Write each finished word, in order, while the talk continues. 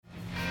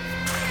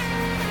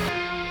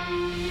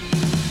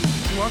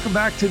welcome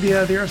back to the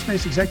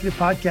Aerospace Executive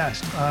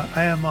Podcast.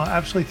 I am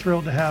absolutely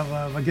thrilled to have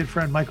my good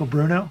friend Michael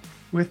Bruno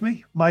with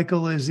me.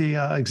 Michael is the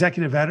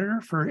executive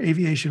editor for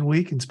Aviation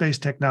Week and Space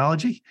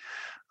Technology.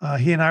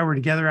 He and I were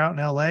together out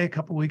in LA a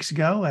couple of weeks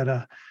ago at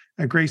a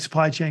great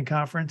supply chain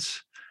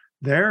conference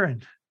there,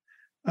 and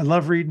I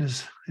love reading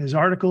his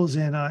articles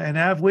in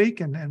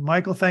AvWeek. And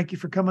Michael, thank you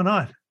for coming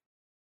on.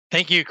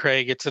 Thank you,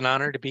 Craig. It's an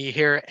honor to be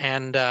here,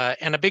 and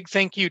a big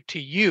thank you to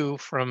you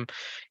from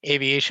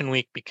Aviation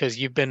Week, because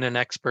you've been an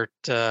expert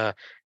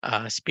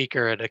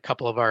speaker at a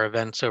couple of our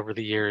events over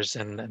the years,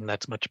 and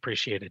that's much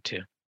appreciated too.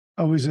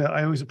 I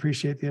always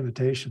appreciate the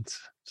invitations,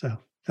 so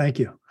thank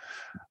you.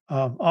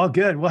 All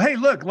good. Well, hey,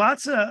 look,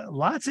 lots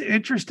of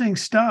interesting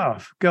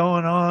stuff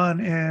going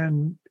on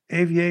in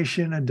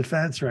aviation and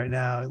defense right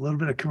now. A little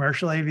bit of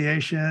commercial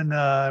aviation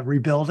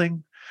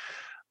rebuilding.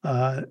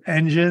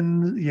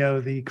 Engine,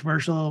 the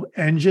commercial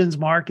engines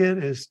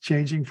market is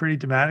changing pretty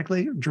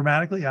dramatically.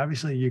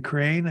 Obviously,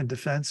 Ukraine and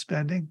defense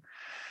spending.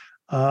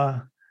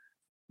 How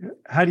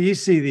do you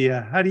see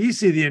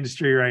the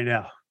industry right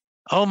now?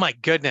 Oh my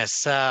goodness.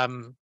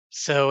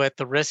 So at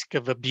the risk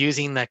of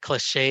abusing that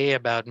cliche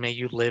about may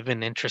you live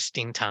in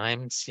interesting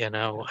times,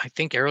 I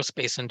think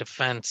aerospace and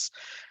defense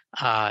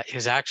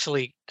is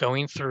actually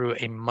going through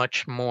a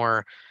much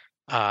more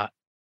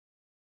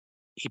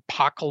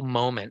epochal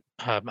moment,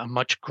 a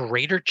much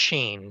greater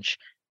change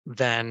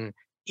than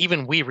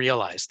even we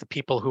realize, the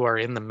people who are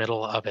in the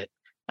middle of it,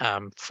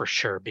 for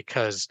sure.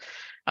 Because,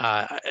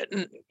 not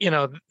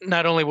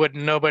only would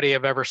nobody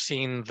have ever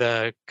seen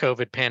the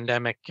COVID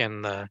pandemic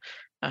and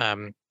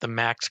the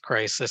MAX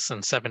crisis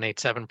and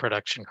 787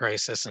 production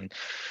crisis,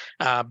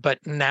 but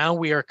now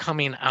we are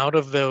coming out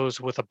of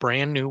those with a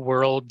brand new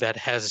world that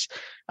has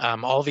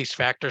all these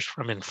factors,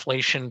 from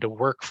inflation to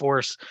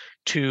workforce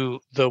to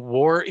the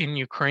war in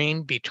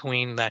Ukraine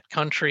between that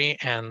country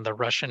and the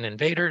Russian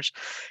invaders,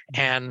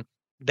 and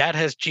that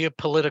has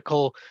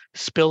geopolitical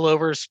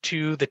spillovers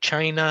to the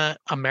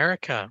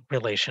China-America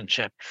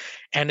relationship,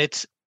 and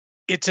it's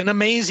an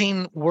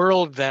amazing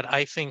world that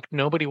I think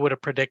nobody would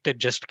have predicted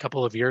just a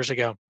couple of years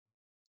ago.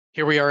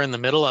 Here we are in the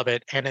middle of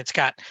it, and it's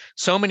got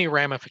so many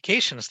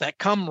ramifications that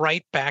come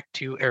right back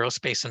to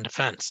aerospace and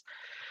defense.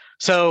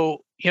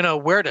 So,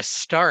 where to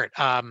start?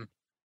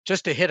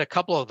 Just to hit a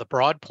couple of the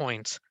broad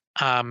points.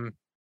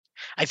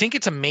 I think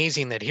it's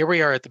amazing that here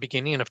we are at the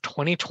beginning of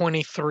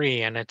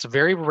 2023, and it's a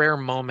very rare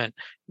moment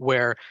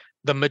where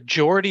the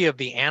majority of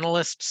the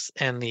analysts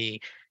and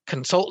the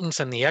consultants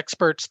and the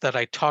experts that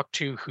I talk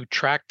to who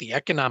track the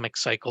economic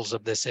cycles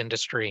of this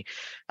industry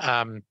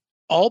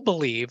all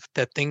believe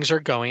that things are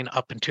going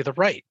up and to the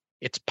right.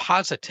 It's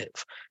positive.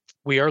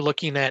 We are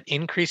looking at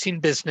increasing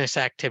business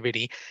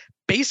activity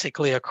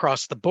basically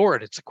across the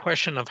board. It's a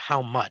question of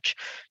how much.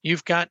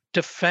 You've got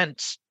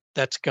defense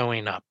that's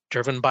going up,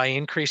 driven by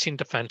increasing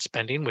defense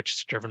spending, which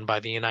is driven by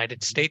the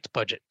United States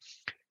budget.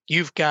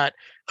 You've got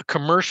a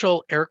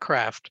commercial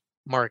aircraft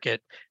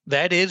market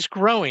that is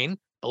growing,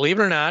 believe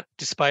it or not,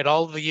 despite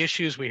all of the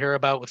issues we hear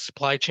about with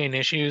supply chain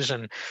issues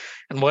and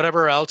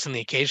whatever else, and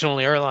the occasional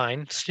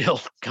airline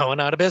still going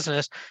out of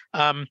business.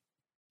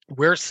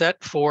 We're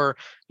set for,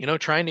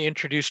 trying to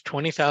introduce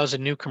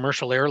 20,000 new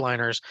commercial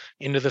airliners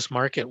into this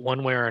market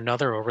one way or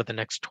another over the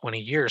next 20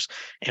 years,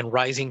 and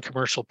rising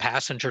commercial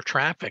passenger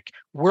traffic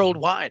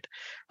worldwide.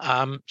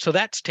 So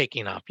that's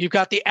taking up. You've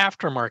got the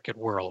aftermarket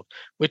world,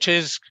 which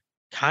is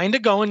kind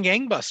of going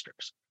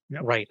gangbusters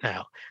right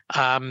now.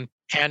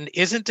 And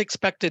isn't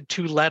expected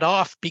to let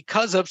off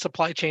because of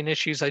supply chain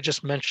issues I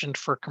just mentioned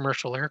for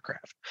commercial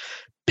aircraft.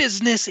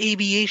 Business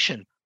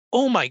aviation.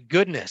 Oh my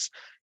goodness.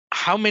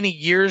 How many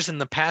years in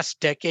the past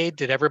decade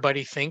did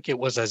everybody think it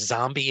was a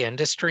zombie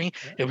industry?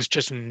 It was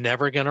just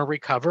never going to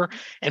recover.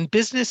 And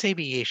business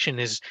aviation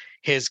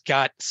has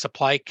got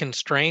supply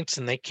constraints,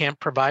 and they can't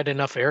provide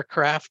enough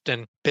aircraft,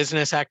 and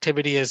business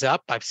activity is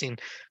up. I've seen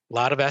a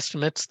lot of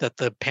estimates that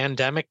the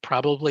pandemic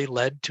probably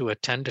led to a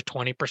 10 to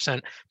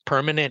 20%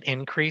 permanent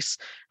increase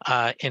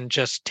in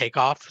just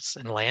takeoffs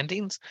and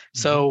landings.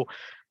 So,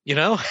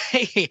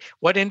 hey,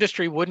 what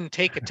industry wouldn't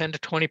take a 10 to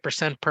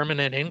 20%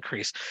 permanent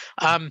increase?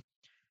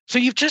 So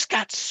you've just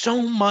got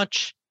so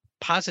much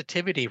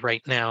positivity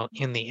right now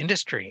in the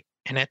industry.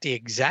 And at the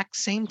exact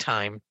same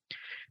time,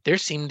 there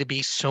seem to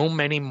be so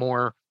many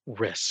more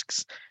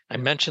risks. I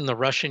mentioned the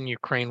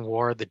Russian-Ukraine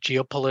war, the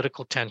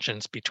geopolitical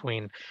tensions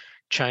between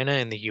China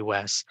and the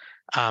US.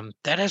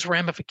 That has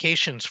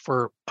ramifications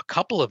for a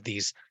couple of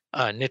these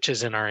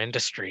niches in our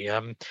industry.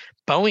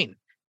 Boeing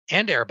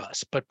and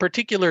Airbus, but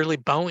particularly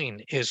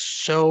Boeing, is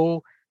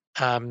so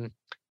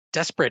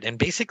desperate and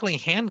basically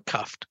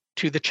handcuffed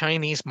to the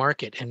Chinese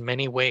market in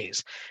many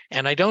ways.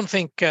 And I don't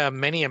think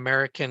many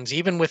Americans,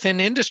 even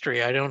within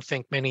industry, I don't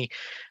think many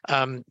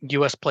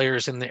US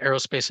players in the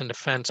aerospace and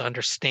defense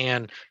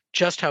understand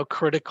just how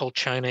critical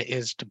China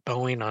is to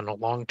Boeing on a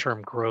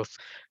long-term growth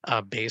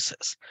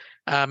basis.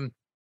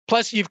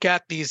 Plus, you've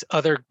got these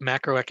other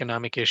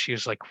macroeconomic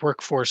issues like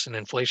workforce and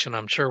inflation.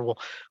 I'm sure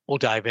we'll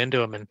dive into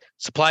them, and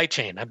supply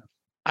chain.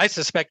 I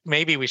suspect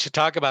maybe we should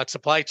talk about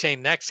supply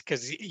chain next,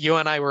 because you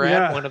and I were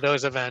at one of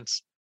those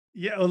events.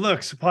 Yeah, well,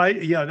 look,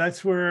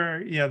 that's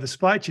where, the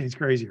supply chain's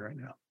crazy right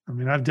now. I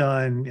mean, I've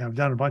done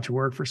a bunch of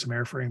work for some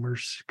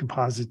airframers,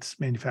 composites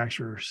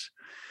manufacturers.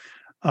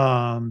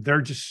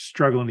 They're just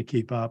struggling to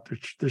keep up.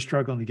 They're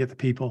struggling to get the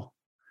people.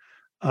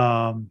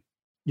 Um,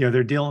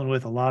 they're dealing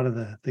with a lot of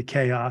the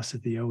chaos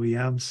at the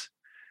OEMs,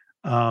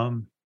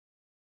 um,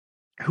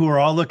 who are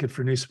all looking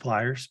for new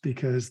suppliers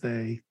because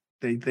they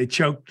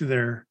choked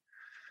their,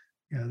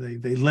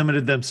 they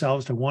limited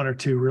themselves to one or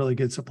two really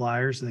good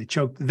suppliers. And they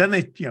choked.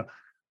 Then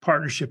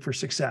partnership for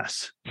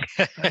success.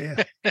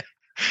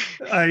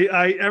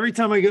 I every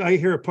time I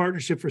hear a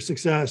partnership for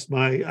success,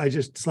 I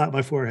just slap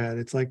my forehead.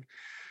 It's like,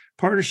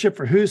 partnership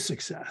for whose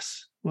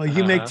success? Well,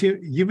 you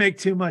make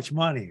too much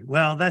money.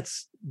 Well,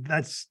 that's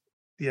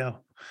you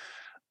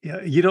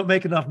don't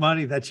make enough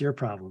money. That's your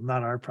problem,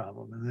 not our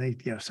problem.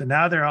 And so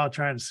now they're all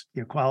trying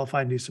to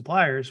qualify new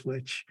suppliers,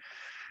 which,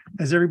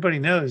 as everybody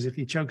knows, if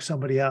you choke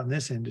somebody out in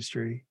this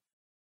industry,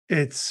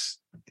 it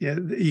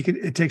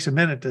takes a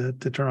minute to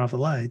turn off the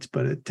lights,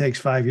 but it takes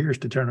 5 years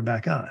to turn them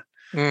back on.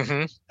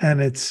 Mm-hmm.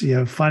 And it's,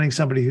 finding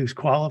somebody who's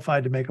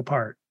qualified to make a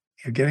part,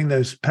 getting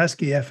those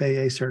pesky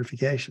FAA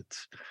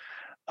certifications.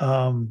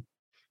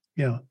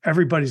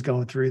 Everybody's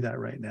going through that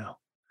right now.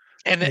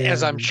 And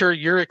as I'm sure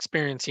you're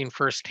experiencing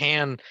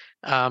firsthand,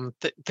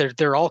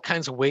 there are all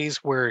kinds of ways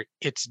where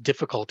it's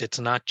difficult. It's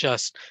not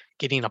just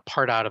getting a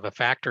part out of a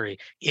factory.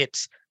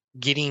 It's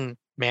getting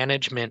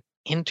management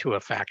into a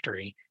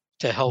factory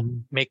to help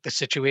make the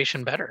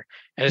situation better.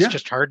 And it's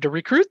just hard to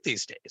recruit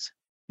these days.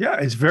 Yeah,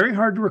 it's very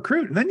hard to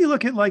recruit. And then you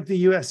look at like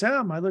the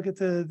USM. I look at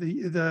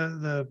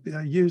the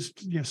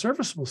used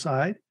serviceable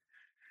side,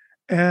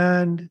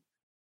 and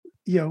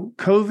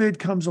COVID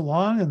comes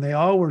along, and they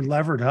all were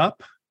levered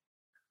up,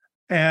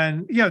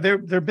 and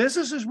their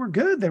businesses were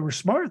good. They were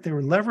smart. They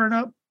were levering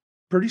up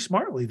pretty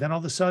smartly. Then all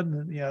of a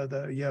sudden,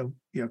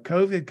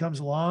 COVID comes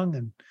along,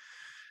 and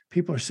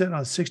people are sitting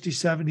on 60,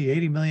 70,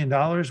 $80 million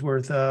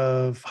worth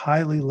of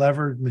highly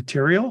levered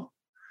material.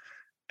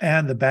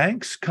 And the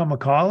banks come a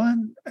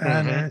calling,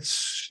 and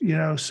it's,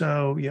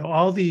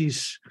 all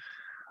these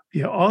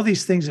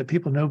things that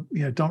people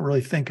don't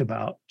really think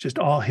about just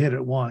all hit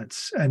at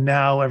once. And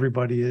now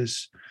everybody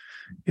is,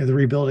 the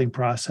rebuilding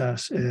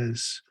process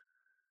is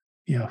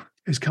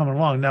coming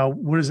along. Now,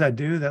 what does that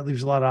do? That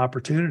leaves a lot of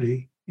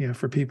opportunity,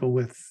 for people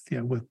with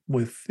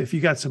if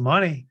you got some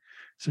money,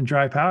 some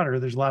dry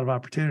powder, there's a lot of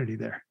opportunity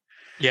there.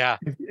 Yeah.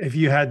 If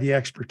you had the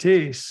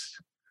expertise,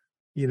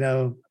 and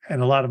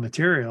a lot of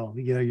material,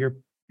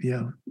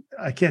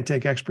 I can't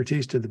take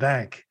expertise to the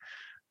bank.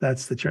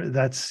 That's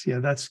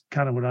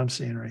kind of what I'm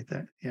seeing right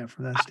there. Yeah,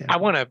 from that standpoint.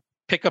 I want to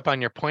pick up on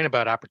your point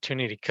about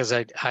opportunity, because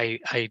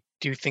I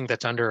do think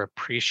that's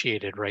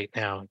underappreciated right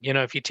now.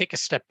 If you take a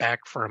step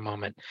back for a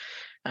moment,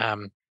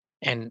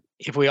 and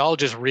if we all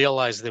just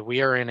realize that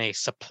we are in a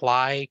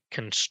supply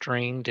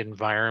constrained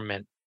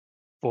environment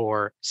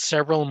for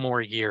several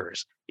more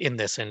years in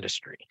this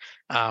industry,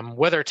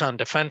 whether it's on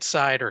defense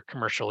side or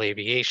commercial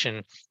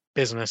aviation,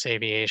 business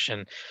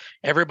aviation,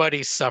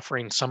 everybody's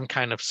suffering some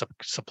kind of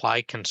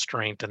supply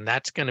constraint, and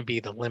that's going to be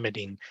the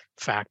limiting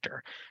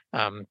factor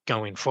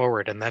going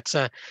forward. And that's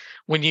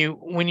when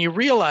you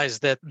realize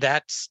that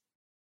that's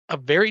a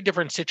very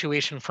different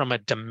situation from a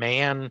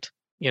demand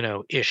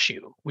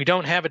issue. We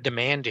don't have a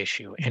demand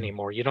issue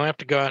anymore. You don't have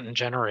to go out and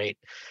generate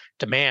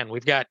demand.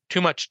 We've got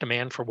too much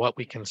demand for what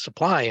we can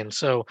supply, and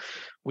so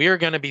we are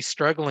going to be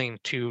struggling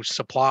to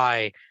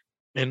supply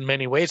in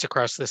many ways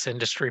across this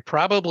industry,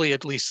 probably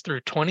at least through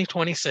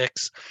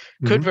 2026,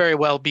 could very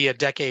well be a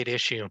decade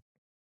issue.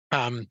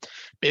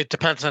 It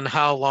depends on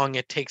how long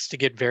it takes to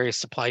get various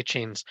supply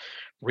chains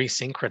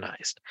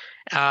resynchronized.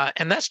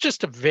 And that's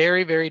just a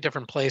very, very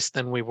different place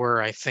than we were,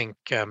 I think,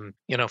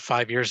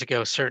 5 years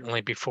ago,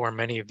 certainly before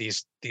many of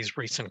these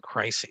recent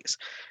crises.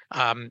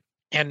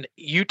 And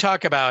you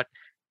talk about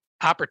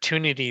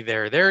opportunity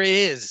there. There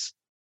is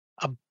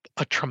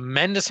a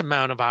tremendous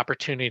amount of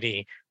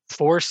opportunity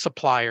for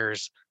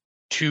suppliers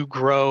to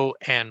grow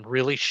and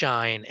really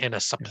shine in a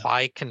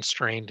supply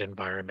constrained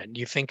environment.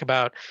 You think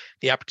about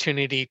the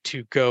opportunity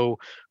to go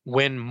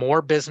win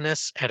more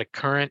business at a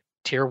current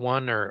tier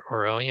one or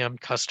OEM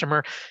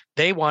customer.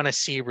 They want to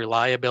see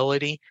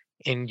reliability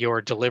in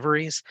your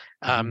deliveries.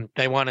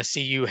 They want to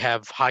see you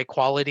have high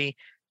quality,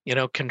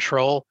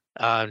 control,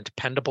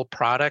 dependable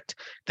product.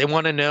 They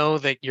want to know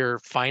that you're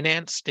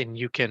financed and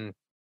you can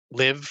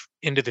live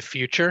into the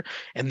future,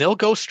 and they'll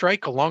go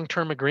strike a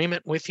long-term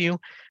agreement with you,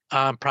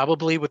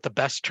 probably with the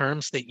best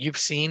terms that you've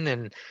seen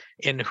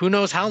in who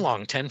knows how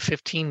long, 10,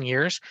 15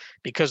 years,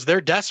 because they're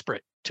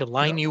desperate to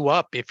line you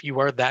up. If you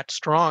are that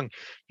strong,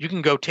 you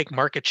can go take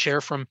market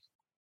share from,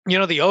 the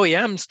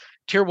OEMs,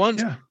 tier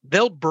ones.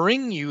 They'll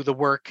bring you the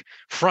work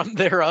from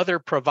their other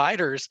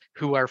providers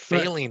who are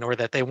failing or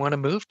that they want to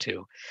move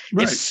to.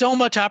 It's so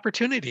much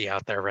opportunity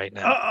out there right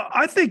now.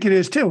 I think it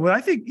is too. But I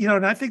think,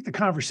 and I think the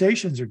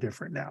conversations are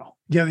different now.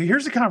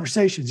 Here's the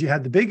conversations. You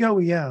had the big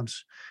OEMs.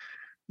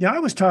 I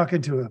was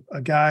talking to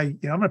a guy, I'm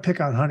going to pick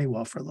on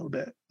Honeywell for a little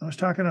bit. I was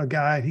talking to a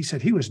guy, and he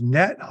said he was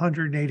net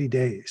 180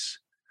 days.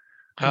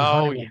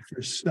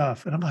 For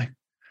stuff. And I'm like,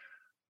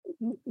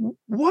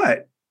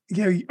 what?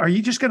 Are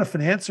you just going to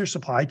finance their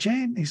supply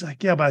chain? He's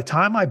like, yeah, by the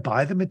time I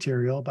buy the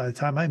material, by the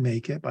time I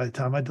make it, by the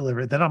time I deliver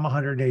it, then I'm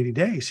 180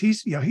 days.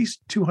 He's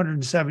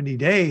 270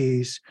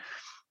 days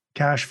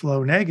cash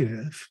flow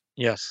negative.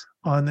 Yes.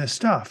 On this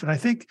stuff. And I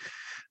think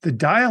the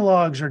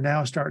dialogues are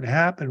now starting to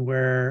happen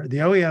where the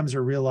OEMs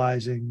are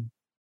realizing,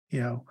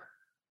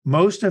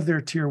 most of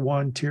their tier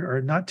one,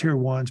 or not tier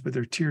ones, but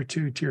their tier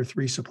two, tier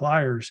three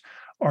suppliers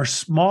are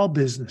small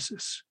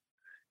businesses.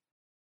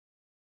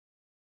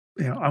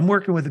 I'm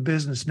working with a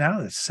business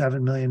now that's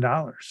 $7 million,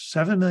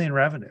 $7 million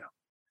revenue.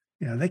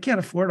 They can't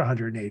afford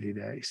 180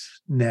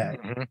 days net.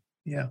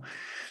 Mm-hmm.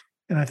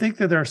 And I think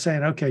that they're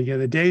saying, okay,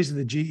 the days of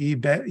the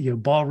GE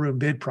ballroom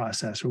bid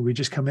process where we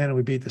just come in and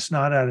we beat the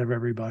snot out of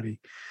everybody,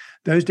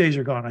 those days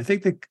are gone. I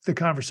think the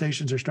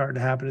conversations are starting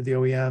to happen at the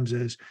OEMs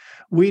is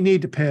we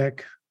need to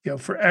pick,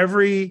 for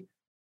every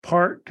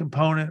part,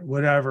 component,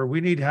 whatever, we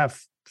need to have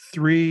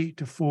 3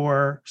 to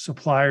 4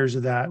 suppliers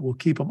of that. We'll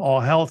keep them all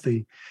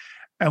healthy.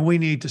 And we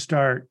need to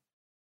start,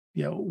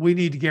 we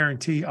need to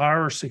guarantee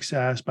our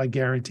success by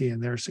guaranteeing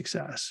their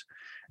success.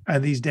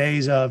 And these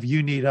days of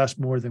you need us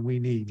more than we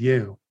need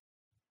you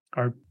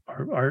are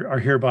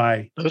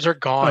hereby those are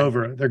gone.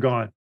 Over. They're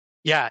gone.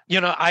 Yeah.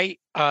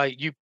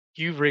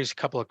 You raised a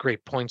couple of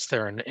great points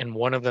there. And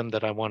one of them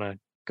that I want to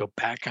go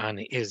back on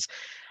is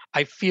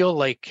I feel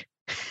like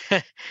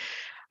the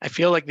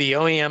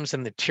OEMs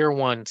and the tier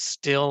one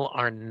still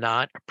are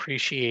not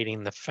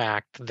appreciating the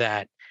fact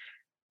that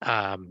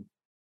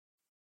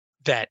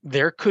that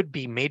there could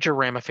be major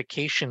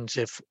ramifications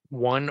if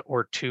 1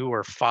 or 2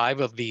 or 5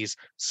 of these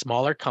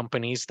smaller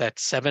companies, that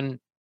 $7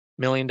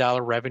 million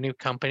revenue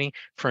company,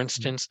 for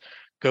instance,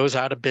 goes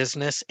out of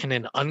business in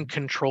an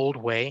uncontrolled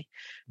way.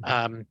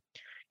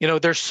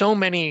 There's so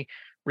many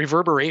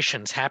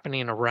reverberations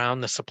happening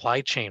around the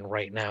supply chain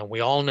right now.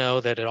 We all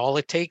know that all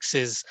it takes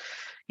is,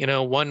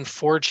 one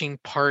forging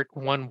part,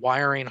 one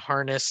wiring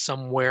harness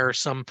somewhere,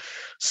 some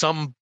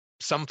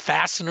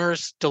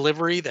fasteners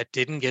delivery that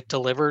didn't get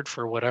delivered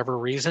for whatever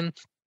reason,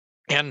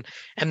 and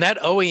that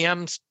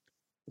OEM's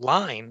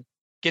line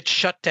gets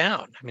shut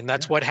down. I mean,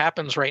 that's what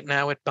happens right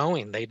now at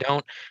Boeing. They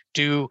don't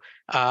do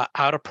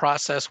out of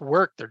process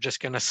work. They're just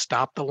going to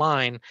stop the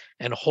line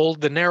and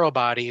hold the narrow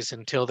bodies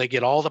until they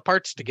get all the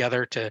parts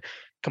together to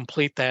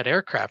complete that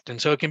aircraft.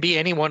 And so it can be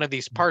any one of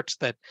these parts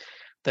that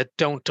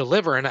don't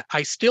deliver. And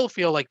I still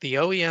feel like the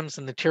OEMs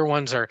and the tier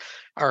ones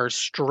are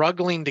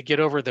struggling to get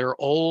over their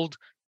old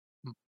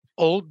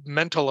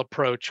mental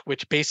approach,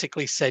 which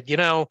basically said,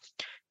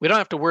 we don't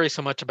have to worry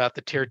so much about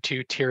the tier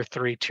 2, tier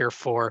 3, tier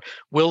 4.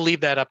 We'll leave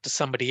that up to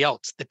somebody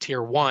else, the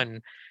tier 1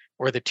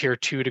 or the tier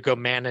 2, to go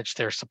manage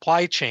their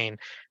supply chain.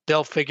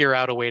 They'll figure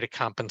out a way to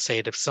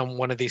compensate if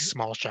one of these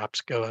small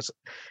shops goes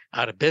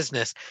out of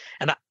business.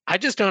 And I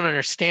just don't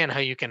understand how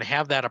you can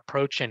have that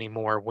approach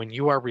anymore when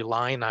you are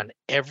relying on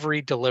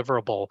every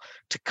deliverable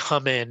to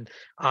come in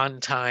on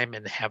time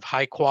and have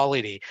high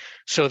quality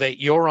so that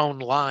your own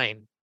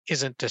line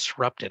isn't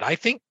disrupted. I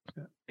think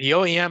the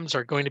OEMs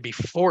are going to be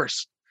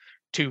forced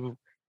to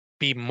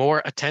be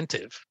more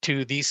attentive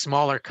to these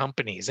smaller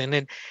companies.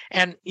 And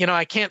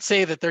I can't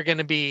say that they're going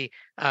to be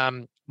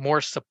more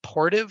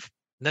supportive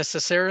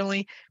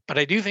necessarily, but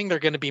I do think they're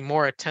going to be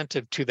more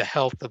attentive to the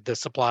health of the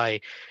supply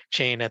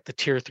chain at the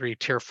tier 3,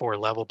 tier 4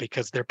 level,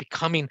 because they're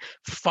becoming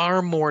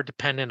far more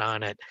dependent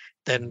on it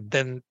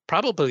than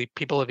probably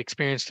people have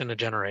experienced in a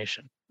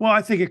generation. Well,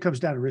 I think it comes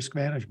down to risk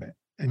management.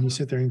 And you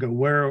sit there and go,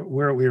 where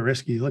are we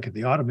risky? You look at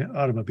the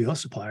automobile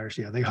suppliers.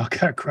 They all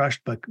got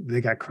crushed, but they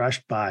got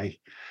crushed by,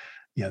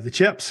 the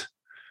chips.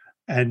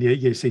 And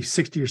you see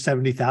 60 or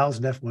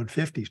 70,000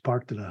 F-150s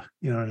parked in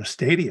a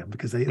stadium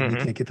because they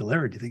can't get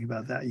delivered. You think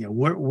about that.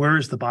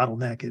 Where's the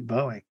bottleneck at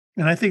Boeing?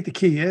 And I think the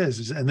key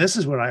is, and this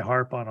is what I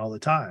harp on all the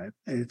time,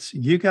 it's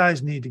you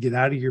guys need to get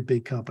out of your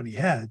big company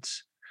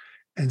heads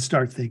and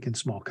start thinking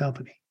small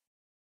company.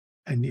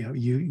 And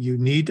you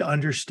need to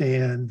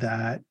understand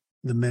that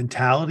the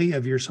mentality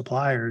of your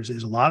suppliers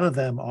is a lot of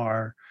them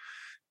are,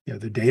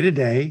 the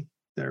day-to-day,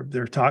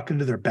 they're talking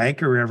to their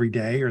banker every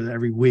day or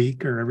every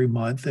week or every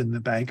month, and the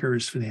banker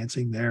is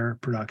financing their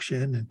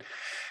production.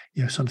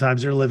 And,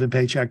 sometimes they're living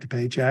paycheck to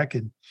paycheck,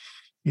 and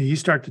you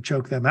start to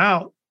choke them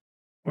out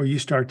or you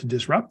start to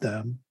disrupt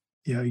them.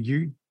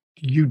 You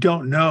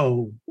don't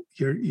know,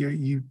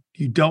 you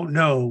don't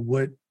know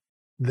what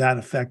that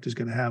effect is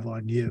going to have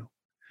on you.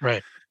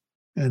 Right.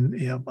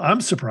 And,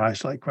 I'm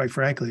surprised, like, quite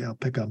frankly, I'll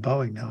pick on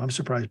Boeing now. I'm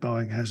surprised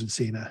Boeing hasn't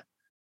seen a,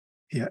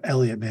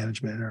 Elliott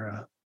Management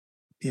or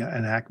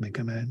an Ackman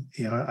come in.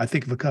 I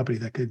think of a company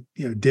that could,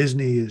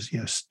 Disney is,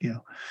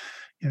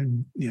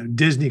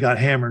 Disney got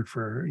hammered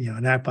for,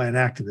 an act by an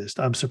activist.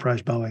 I'm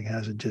surprised Boeing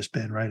hasn't just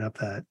been right up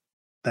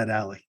that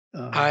alley.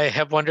 I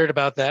have wondered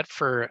about that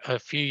for a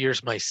few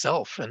years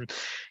myself. And,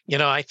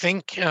 I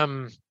think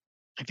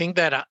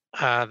that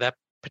that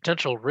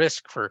potential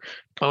risk for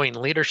Boeing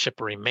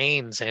leadership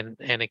remains, and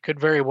it could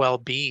very well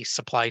be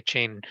supply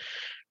chain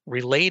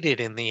related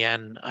in the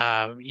end.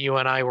 You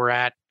and I were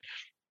at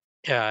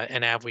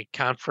an AvWeek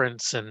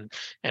conference, and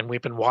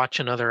we've been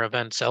watching other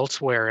events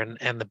elsewhere.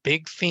 And the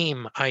big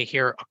theme I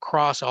hear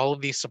across all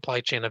of these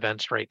supply chain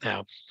events right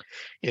now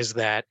is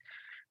that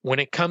when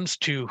it comes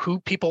to who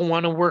people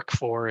want to work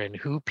for and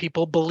who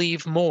people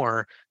believe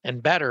more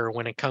and better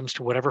when it comes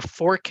to whatever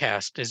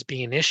forecast is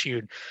being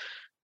issued,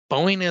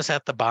 Boeing is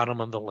at the bottom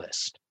of the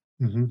list.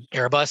 Mhm.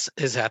 Airbus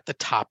is at the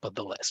top of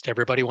the list.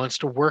 Everybody wants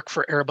to work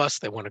for Airbus.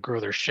 They want to grow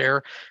their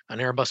share on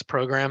Airbus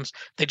programs.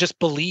 They just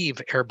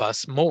believe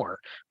Airbus more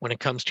when it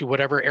comes to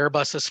whatever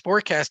Airbus's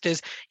forecast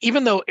is,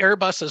 even though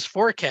Airbus's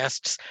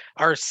forecasts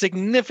are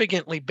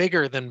significantly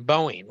bigger than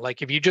Boeing.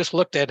 Like if you just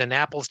looked at an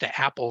apples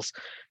to apples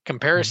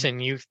comparison,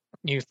 you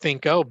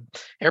think, oh,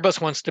 Airbus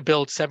wants to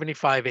build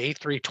 75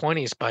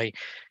 A320s by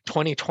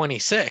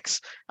 2026.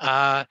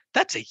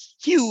 That's a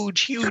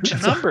huge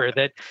That's number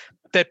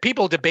that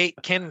people debate.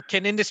 Can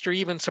industry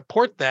even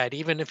support that,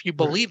 even if you right.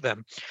 believe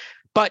them?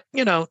 But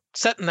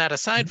setting that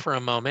aside for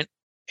a moment,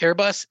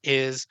 Airbus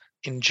is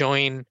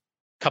enjoying a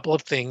couple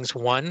of things.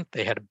 One,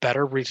 they had a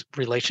better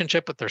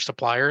relationship with their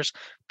suppliers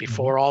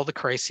before all the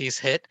crises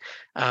hit.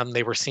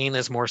 They were seen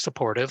as more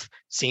supportive,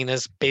 seen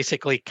as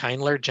basically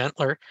kinder,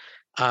 gentler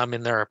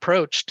in their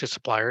approach to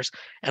suppliers.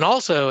 And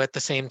also at the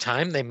same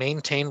time, they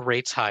maintained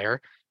rates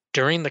higher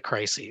during the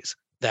crises.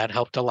 That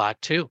helped a lot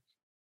too.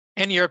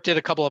 And Europe did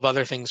a couple of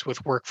other things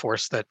with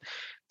workforce that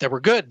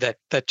were good,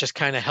 that just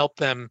kind of helped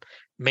them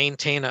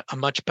maintain a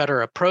much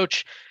better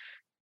approach.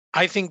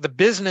 I think the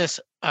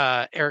business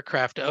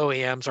aircraft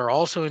OEMs are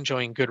also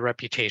enjoying good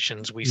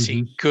reputations. We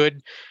see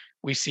good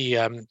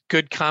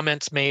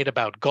comments made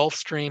about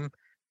Gulfstream,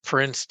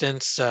 for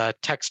instance,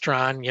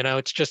 Textron.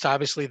 It's just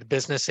obviously the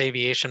business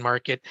aviation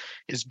market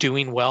is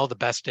doing well, the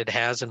best it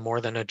has in more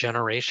than a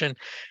generation,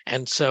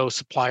 and so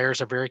suppliers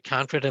are very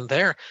confident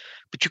there.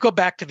 But you go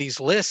back to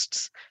these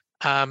lists.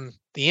 The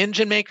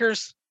engine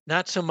makers,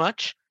 not so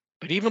much,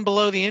 but even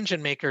below the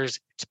engine makers,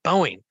 it's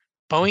Boeing.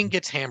 Boeing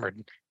gets hammered.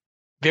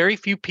 Very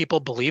few people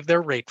believe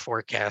their rate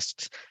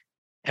forecasts.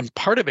 And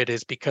part of it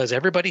is because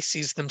everybody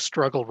sees them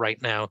struggle right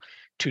now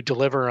to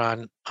deliver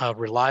on a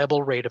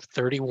reliable rate of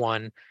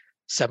 31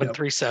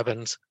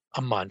 737s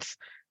a month.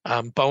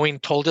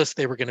 Boeing told us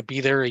they were going to be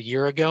there a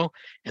year ago,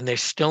 and they're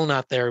still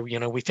not there.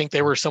 We think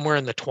they were somewhere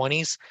in the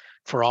 20s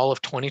for all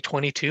of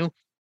 2022.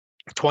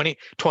 20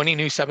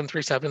 new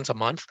 737s a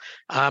month.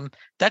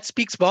 That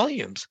speaks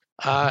volumes.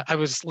 I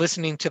was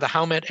listening to the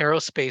Howmet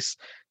Aerospace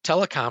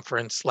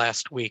teleconference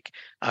last week.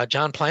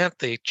 John Plant,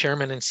 the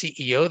chairman and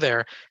CEO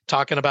there,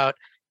 talking about,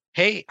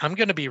 hey, I'm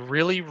going to be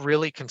really,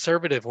 really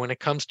conservative when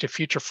it comes to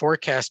future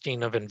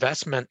forecasting of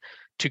investment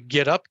to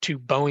get up to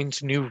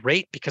Boeing's new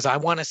rate, because I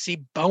want to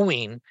see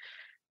Boeing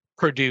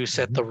produce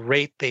at the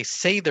rate they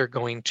say they're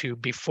going to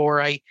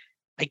before I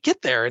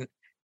get there. And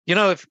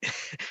if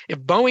if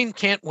Boeing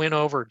can't win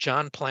over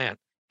John Plant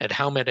at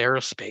Howmet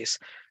Aerospace,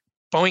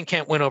 Boeing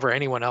can't win over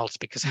anyone else,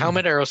 because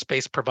Howmet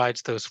Aerospace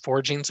provides those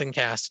forgings and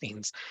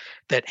castings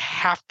that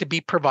have to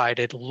be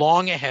provided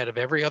long ahead of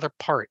every other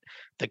part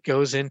that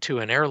goes into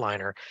an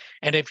airliner.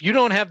 And if you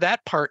don't have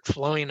that part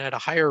flowing at a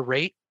higher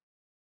rate,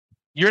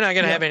 you're not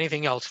going to have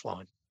anything else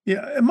flowing.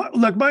 Yeah. And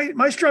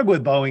my struggle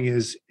with Boeing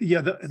is,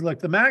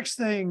 the MAX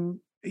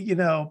thing,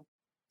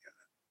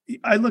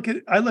 I look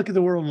at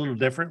the world a little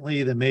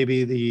differently than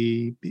maybe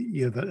the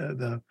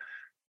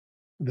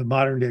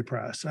modern day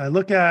press. I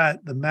look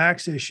at the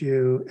MAX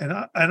issue, and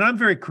I'm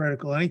very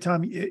critical.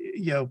 Anytime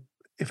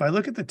if I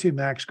look at the two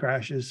MAX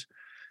crashes,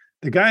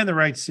 the guy in the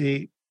right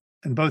seat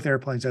in both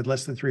airplanes had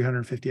less than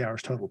 350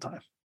 hours total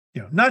time.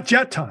 Not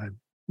jet time,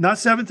 not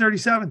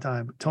 737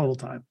 time, but total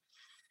time.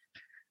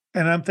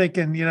 And I'm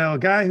thinking, a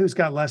guy who's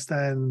got less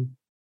than,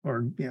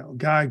 or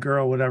guy,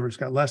 girl, whatever's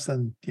got less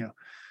than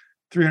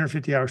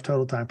 350 hours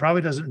total time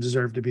probably doesn't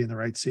deserve to be in the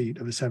right seat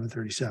of a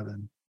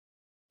 737,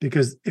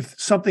 because if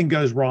something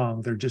goes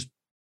wrong, they're just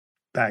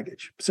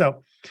baggage.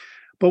 So,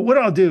 but what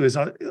I'll do is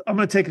I'm going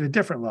to take it a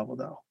different level,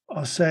 though.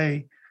 I'll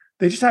say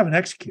they just haven't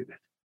executed.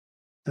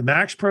 The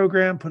MAX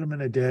program put them in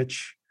a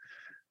ditch.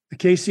 The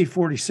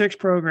KC-46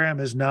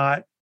 program is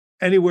not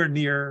anywhere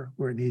near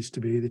where it needs to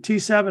be. The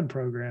T-7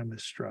 program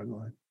is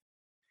struggling.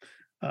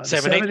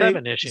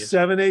 787 issues.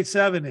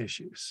 787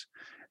 issues.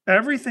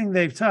 Everything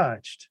they've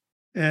touched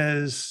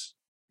is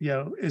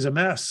a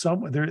mess.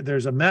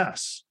 There's a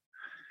mess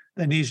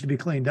that needs to be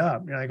cleaned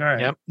up. You're like, all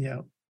right,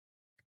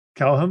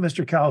 Calhoun,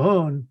 Mr.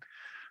 Calhoun,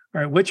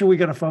 all right, which are we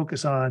going to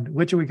focus on?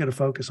 Which are we going to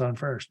focus on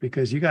first?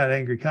 Because you got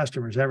angry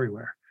customers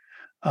everywhere.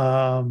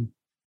 And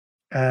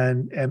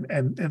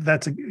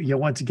that's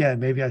once again,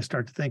 maybe I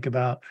start to think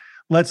about,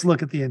 let's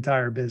look at the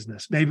entire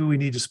business. Maybe we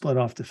need to split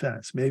off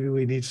defense. Maybe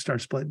we need to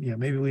start splitting,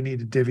 maybe we need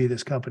to divvy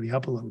this company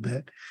up a little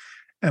bit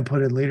and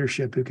put in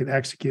leadership who can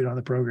execute on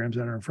the programs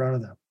that are in front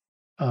of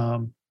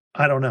them.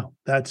 I don't know.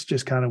 That's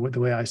just kind of the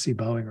way I see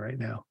Boeing right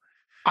now.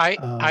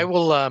 I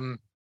will. I'm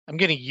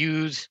going to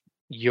use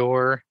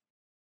your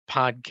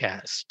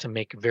podcast to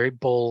make a very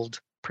bold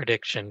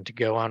prediction, to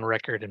go on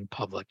record in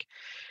public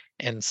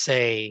and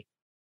say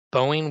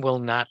Boeing will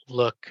not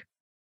look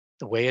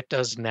the way it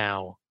does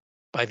now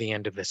by the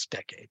end of this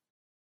decade.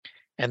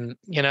 And,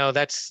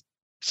 that's,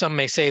 some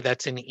may say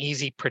that's an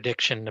easy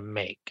prediction to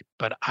make,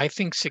 but I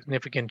think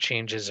significant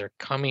changes are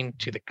coming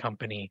to the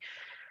company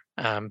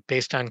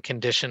based on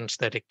conditions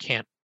that it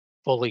can't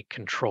fully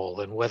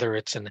control. And whether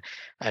it's an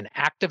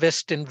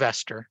activist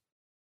investor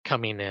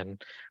coming in,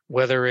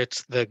 whether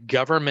it's the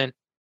government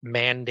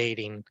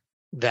mandating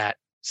that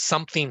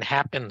something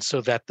happens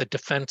so that the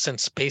defense and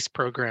space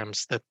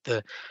programs that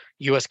the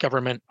US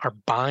government are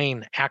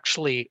buying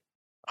actually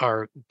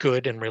are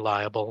good and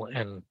reliable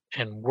and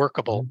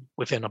workable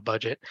within a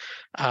budget.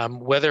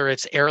 Whether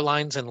it's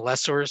airlines and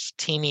lessors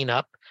teaming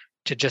up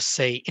to just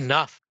say,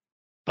 enough,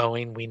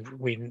 Boeing,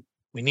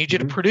 we need you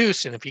to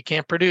produce, and if you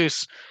can't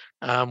produce,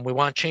 we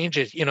want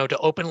changes, to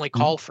openly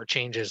call for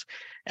changes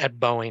at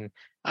Boeing.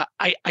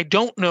 I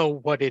don't know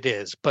what it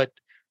is, but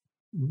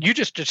you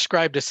just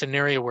described a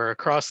scenario where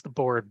across the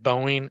board,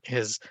 Boeing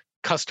is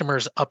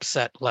customers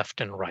upset left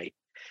and right.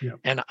 Yeah.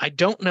 And I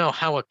don't know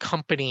how a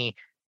company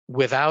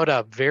without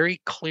a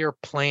very clear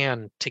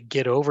plan to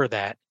get over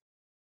that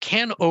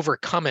can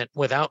overcome it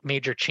without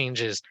major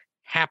changes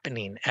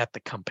happening at the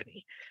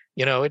company.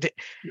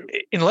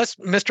 Unless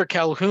Mr.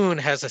 Calhoun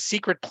has a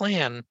secret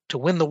plan to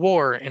win the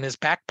war in his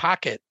back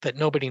pocket that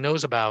nobody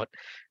knows about,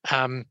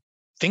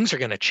 things are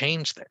going to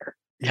change there.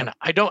 Yeah.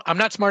 And I'm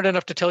not smart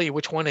enough to tell you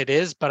which one it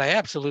is, but I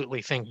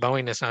absolutely think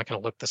Boeing is not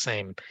going to look the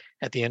same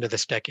at the end of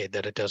this decade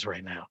that it does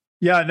right now.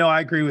 Yeah, no,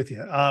 I agree with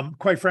you.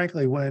 Quite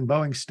frankly, when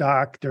Boeing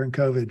stock during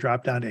COVID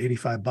dropped down to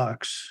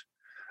 $85,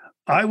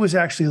 I was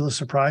actually a little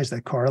surprised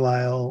that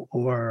Carlyle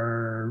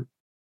or,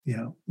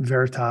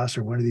 Veritas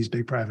or one of these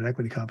big private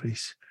equity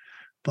companies,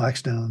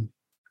 Blackstone,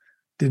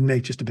 didn't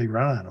make just a big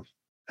run on them.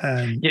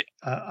 And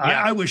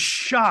I was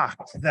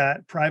shocked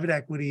that private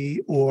equity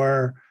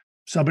or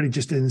somebody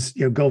just didn't,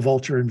 go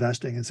vulture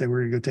investing and say, we're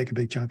going to go take a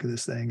big chunk of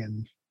this thing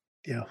and,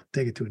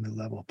 take it to a new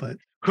level. But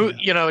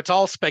it's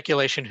all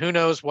speculation. Who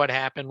knows what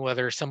happened,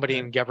 whether somebody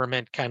in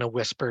government kind of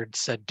whispered,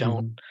 said,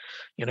 don't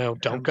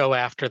go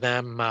after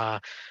them.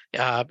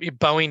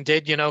 Boeing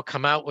did,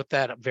 come out with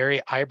that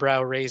very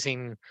eyebrow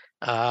raising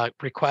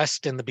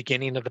request in the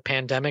beginning of the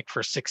pandemic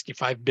for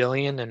 $65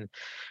 billion. And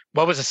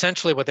what was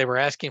essentially what they were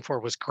asking for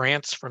was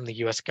grants from the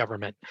US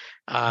government.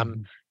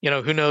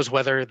 Who knows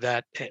whether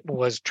that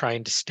was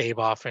trying to stave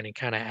off any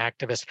kind of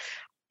activist.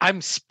 I'm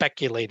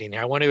speculating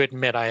here. I want to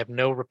admit I have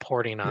no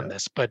reporting on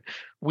this, but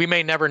we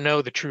may never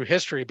know the true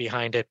history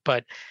behind it.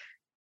 But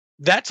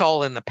that's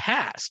all in the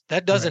past.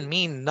 That doesn't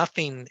mean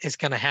nothing is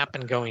going to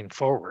happen going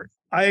forward.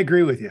 I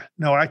agree with you.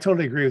 No, I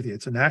totally agree with you.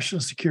 It's a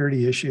national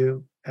security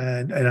issue.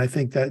 And I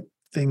think that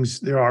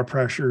there are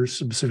pressures,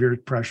 some severe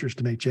pressures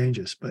to make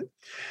changes. But,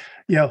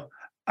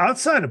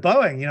 outside of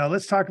Boeing,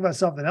 let's talk about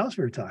something else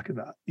we were talking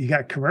about. You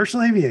got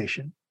commercial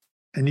aviation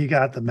and you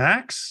got the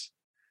MAX.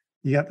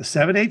 You got the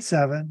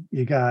 787,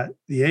 you got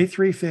the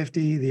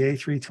A350, the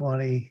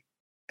A320,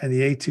 and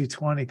the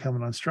A220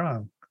 coming on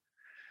strong.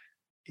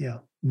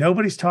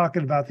 Nobody's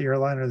talking about the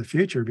airliner of the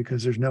future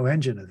because there's no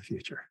engine of the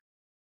future.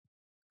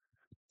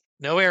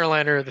 No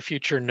airliner of the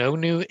future, no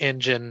new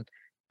engine.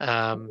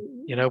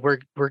 We're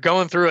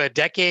going through a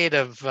decade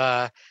of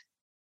I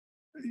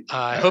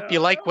hope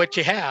you like what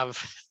you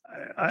have.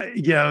 The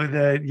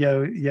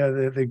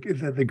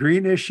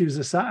green issues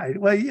aside,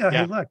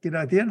 hey, look,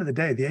 at the end of the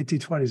day, the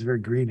A220 is a very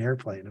green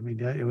airplane. I mean,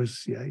 it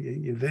was, the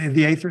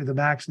the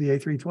MAX, and the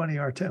A320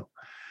 are too.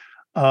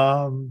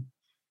 But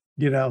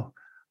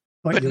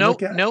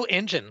no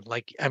engine.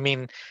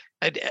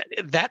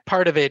 That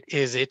part of it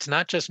is, it's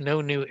not just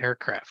no new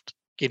aircraft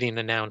getting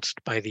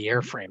announced by the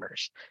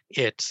airframers.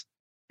 It's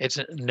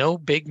no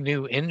big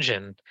new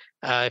engine.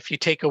 If you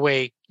take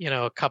away,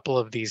 a couple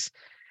of these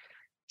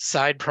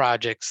side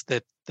projects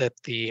that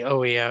the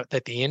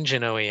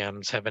engine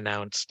OEMs have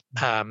announced,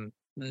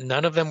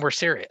 none of them were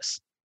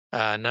serious.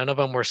 None of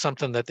them were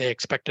something that they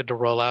expected to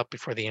roll out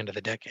before the end of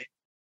the decade.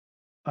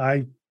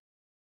 I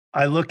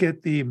look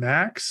at the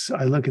MAX,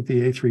 I look at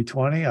the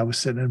A320. I was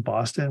sitting in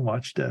Boston,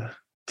 watched a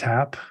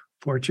TAP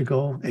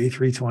Portugal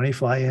A320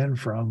 fly in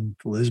from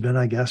Lisbon,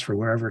 I guess, for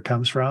wherever it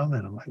comes from.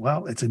 And I'm like,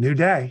 well, it's a new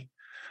day.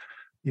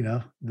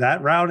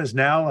 That route is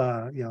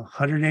now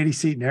 180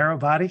 seat narrow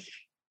body.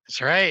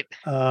 That's right.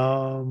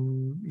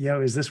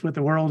 Is this what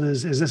the world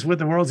is? Is this what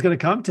the world's going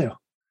to come to?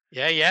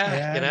 Yeah.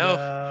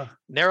 And,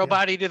 narrow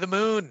body to the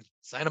moon.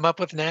 Sign them up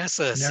with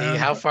NASA. See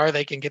how far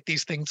they can get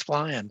these things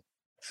flying.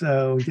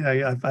 So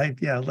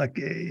look,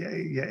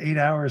 8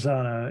 hours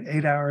on an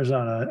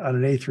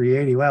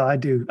A380. Well, I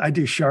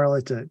do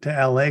Charlotte to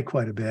LA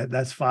quite a bit.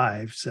 That's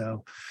 5.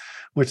 So,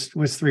 what's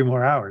 3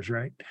 more hours,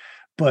 right?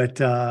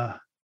 But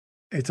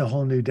it's a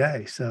whole new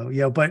day. So,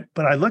 but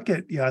I look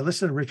at, I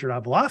listen to Richard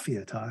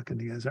Abalafia talk, and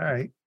he goes, all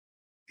right,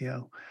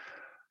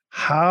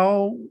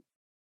 how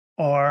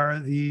are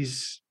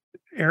these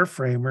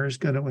airframers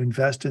going to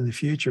invest in the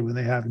future when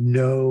they have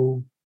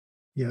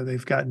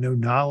they've got no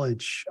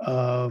knowledge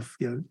of,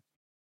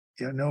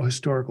 no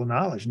historical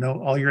knowledge.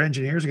 All your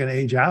engineers are going to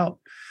age out.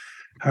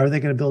 How are they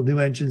going to build new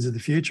engines in the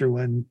future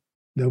when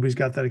nobody's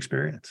got that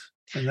experience?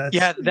 And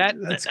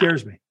that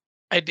scares me.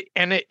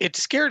 It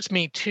scares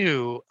me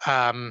too.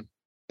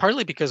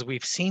 partly because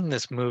we've seen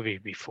this movie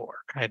before.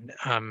 I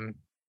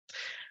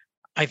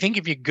think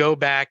if you go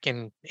back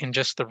in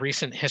just the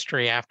recent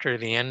history after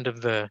the end of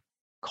the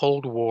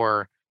Cold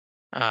War,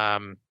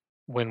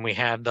 when we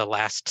had the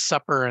Last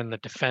Supper in the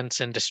defense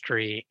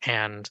industry,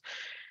 and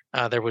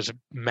there was a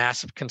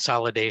massive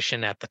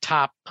consolidation at the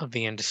top of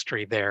the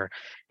industry there,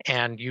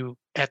 and you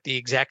at the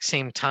exact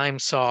same time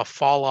saw a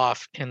fall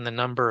off in the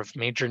number of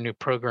major new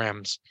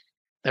programs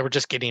that were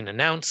just getting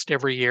announced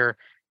every year.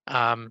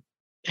 And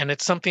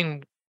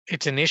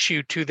it's an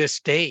issue to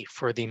this day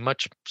for the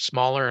much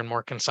smaller and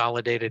more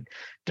consolidated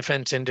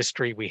defense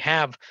industry we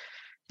have.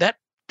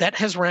 That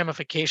has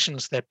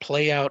ramifications that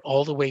play out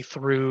all the way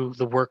through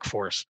the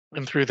workforce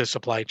and through the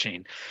supply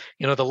chain.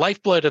 The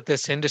lifeblood of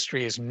this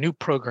industry is new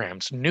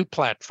programs, new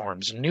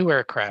platforms, new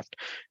aircraft,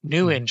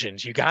 new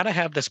engines. You got to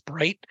have this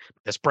bright,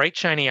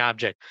 shiny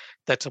object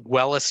that's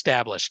well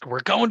established. We're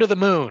going to the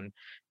moon,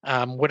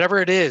 whatever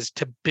it is,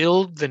 to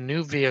build the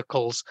new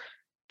vehicles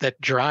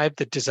that drive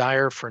the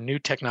desire for new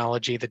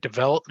technology, the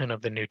development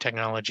of the new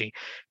technology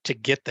to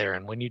get there.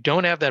 And when you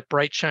don't have that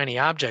bright, shiny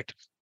object,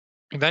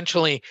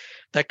 eventually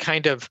that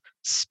kind of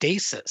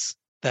stasis,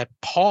 that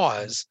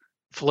pause,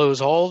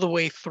 flows all the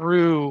way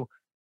through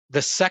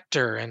the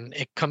sector, and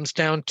it comes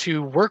down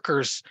to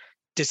workers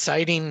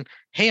deciding,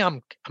 hey,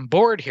 I'm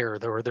bored here,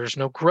 or there's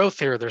no growth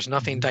here, there's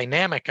nothing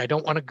dynamic. I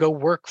don't want to go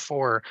work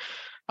for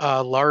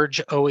a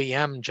large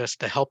OEM just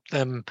to help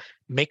them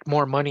make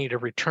more money to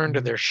return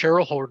to their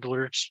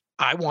shareholders.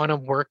 I want to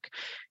work,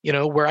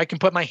 where I can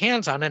put my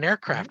hands on an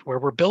aircraft, where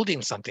we're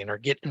building something, or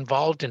get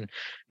involved in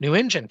new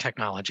engine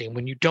technology. And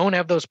when you don't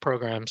have those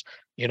programs,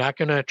 you're not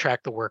going to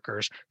attract the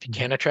workers. If you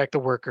can't attract the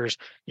workers,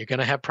 you're going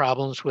to have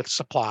problems with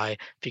supply.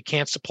 If you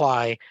can't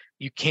supply,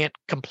 you can't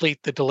complete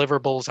the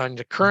deliverables on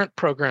the current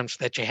programs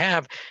that you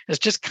have. It's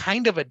just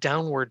kind of a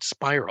downward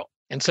spiral.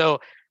 And so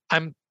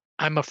I'm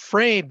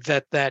afraid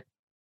that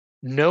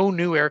no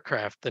new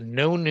aircraft, the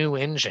no new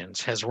engines,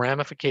 has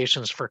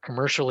ramifications for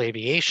commercial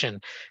aviation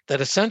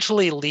that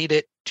essentially lead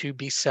it to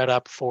be set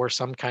up for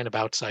some kind of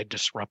outside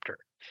disruptor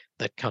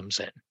that comes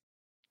in.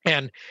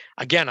 And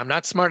again, I'm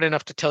not smart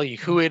enough to tell you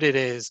who it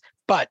is,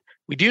 but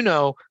we do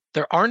know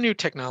there are new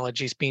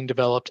technologies being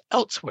developed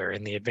elsewhere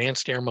in the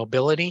advanced air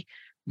mobility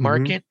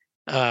market,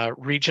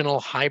 regional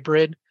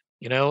hybrid,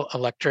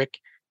 electric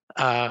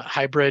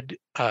hybrid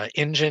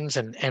engines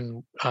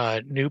and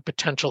new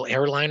potential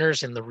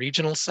airliners in the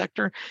regional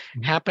sector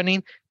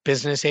happening.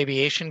 Business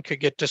aviation could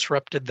get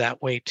disrupted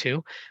that way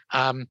too.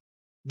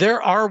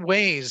 There are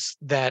ways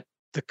that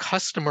the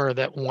customer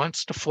that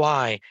wants to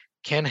fly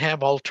can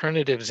have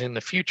alternatives in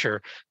the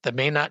future that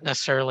may not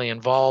necessarily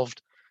involve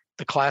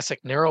the classic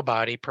narrow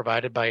body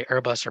provided by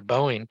Airbus or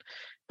Boeing.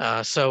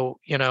 So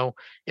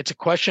it's a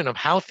question of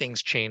how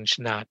things change,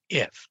 not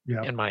if,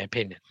 in my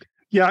opinion.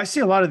 Yeah, I see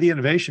a lot of the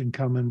innovation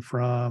coming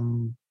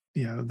from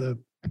the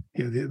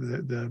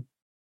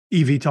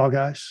eVTOL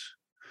guys,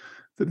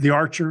 the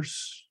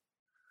Archers,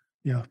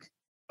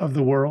 of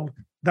the world.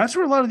 That's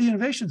where a lot of the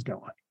innovation is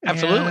going.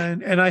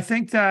 Absolutely. And I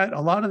think that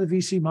a lot of the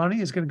VC money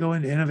is going to go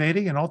into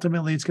innovating, and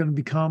ultimately it's going to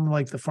become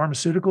like the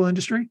pharmaceutical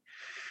industry,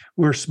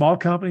 where small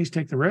companies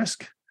take the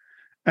risk,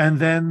 and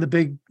then the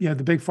big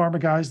pharma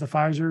guys, the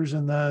Pfizers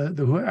and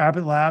the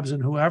Abbott Labs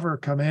and whoever,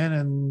 come in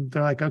and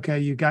they're like, okay,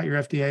 you got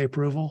your FDA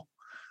approval.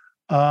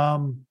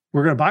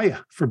 We're going to buy you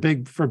for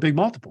big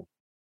multiple.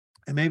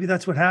 And maybe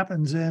that's what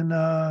happens. And,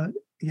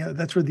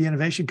 that's where the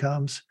innovation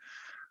comes.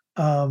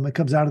 It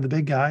comes out of the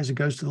big guys. It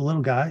goes to the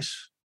little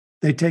guys.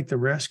 They take the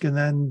risk, and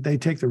then they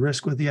take the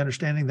risk with the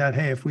understanding that,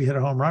 hey, if we hit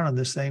a home run on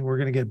this thing, we're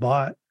going to get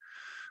bought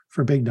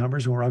for big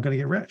numbers and we're all going to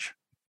get rich.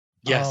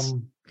 Yes.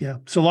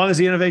 So long as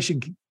the innovation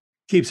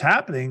keeps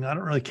happening, I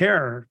don't really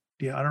care.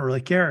 I don't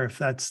really care if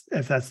that's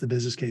the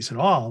business case at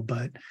all,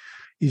 but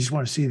you just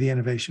want to see the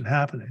innovation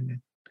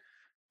happening.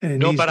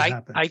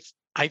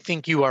 I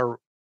think you are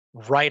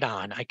right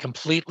on. I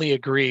completely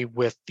agree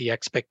with the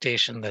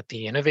expectation that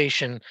the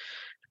innovation,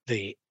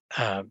 the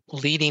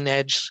leading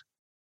edge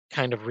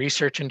kind of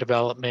research and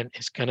development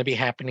is going to be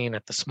happening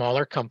at the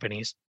smaller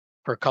companies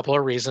for a couple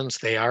of reasons.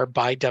 They are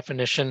by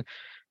definition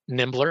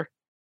nimbler.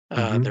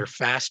 They're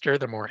faster.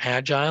 They're more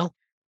agile.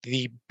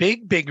 The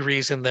big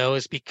reason, though,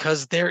 is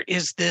because there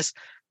is this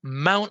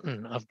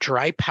mountain of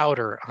dry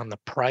powder on the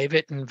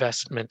private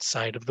investment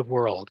side of the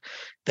world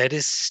that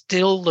is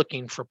still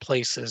looking for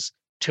places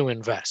to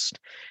invest.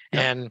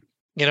 Yep. And,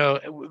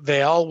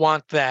 they all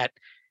want that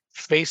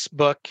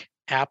Facebook,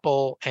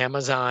 Apple,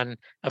 Amazon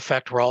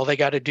effect, where all they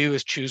got to do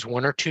is choose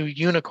one or two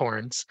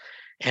unicorns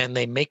and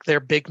they make their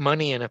big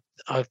money. And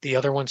if the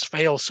other ones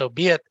fail, so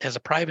be it. As a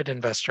private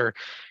investor,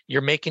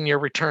 you're making your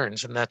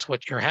returns, and that's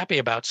what you're happy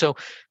about. So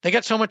they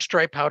got so much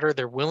dry powder,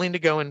 they're willing to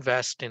go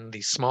invest in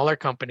these smaller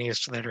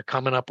companies that are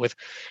coming up with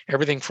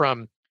everything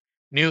from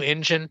new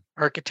engine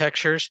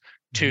architectures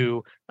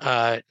to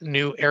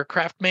new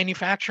aircraft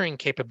manufacturing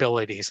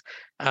capabilities.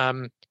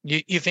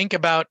 You think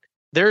about,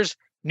 there's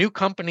new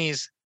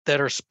companies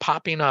that are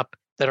popping up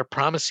that are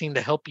promising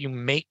to help you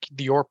make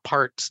your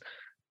parts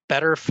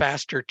better,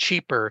 faster,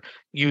 cheaper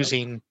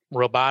using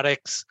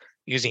robotics,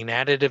 using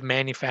additive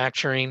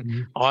manufacturing,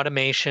 Mhm.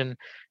 automation,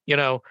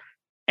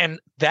 and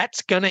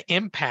that's going to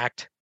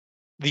impact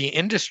the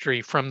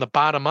industry from the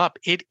bottom up.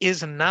 It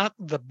is not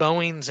the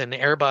Boeings and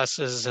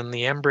Airbuses and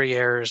the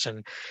Embraers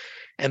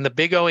and the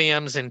big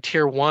OEMs and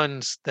tier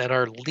ones that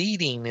are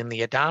leading in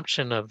the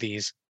adoption of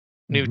these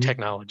new Mhm.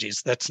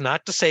 technologies. That's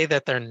not to say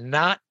that they're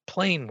not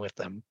playing with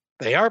them.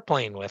 They are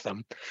playing with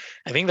them.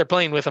 I think they're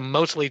playing with them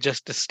mostly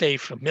just to stay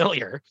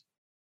familiar,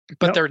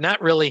 but Yep. they're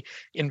not really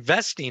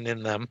investing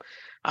in them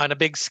on a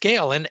big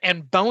scale. And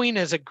Boeing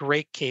is a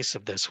great case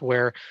of this,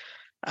 where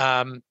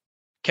um,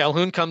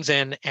 Calhoun comes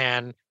in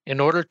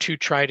order to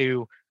try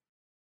to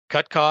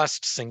cut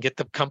costs and get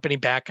the company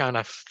back on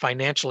a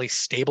financially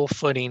stable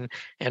footing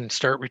and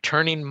start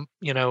returning,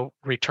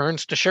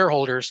 returns to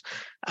shareholders.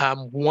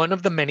 One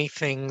of the many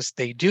things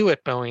they do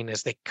at Boeing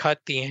is they cut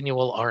the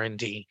annual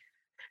R&D,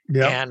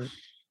 Yep. and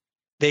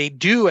they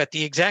do at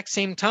the exact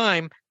same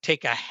time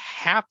take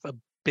 $500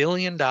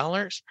 million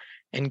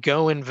and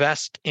go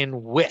invest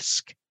in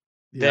Wisk,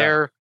 Yeah.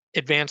 their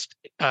advanced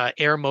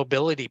air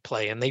mobility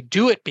play. And they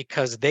do it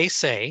because they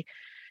say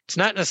it's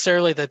not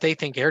necessarily that they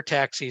think air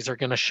taxis are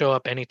going to show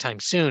up anytime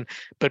soon,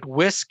 but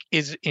Wisk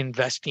is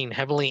investing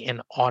heavily in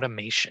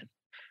automation,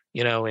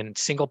 in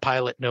single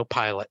pilot, no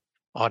pilot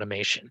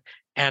automation.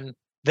 And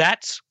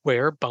that's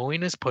where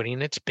Boeing is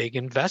putting its big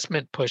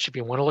investment push. If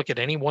you want to look at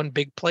any one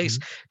big place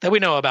Mhm. that we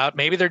know about,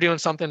 maybe they're doing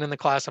something in the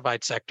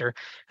classified sector.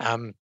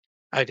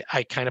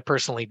 I kind of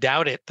personally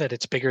doubt it that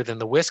it's bigger than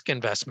the Wisk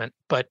investment,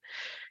 but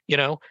you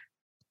know,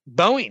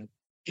 Boeing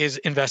is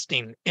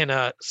investing in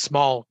a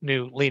small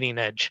new leading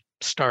edge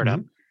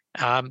startup.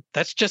 Mhm.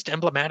 That's just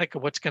emblematic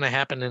of what's going to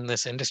happen in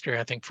this industry,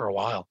 I think, for a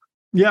while.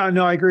 Yeah,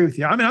 no, I agree with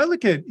you. I mean, I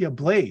look at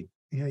Blade.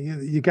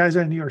 You guys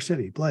are in New York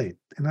City, Blade,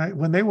 and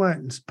when they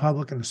went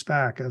public in a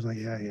SPAC, I was like,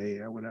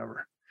 yeah,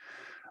 whatever.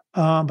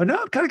 But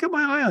now I've kind of got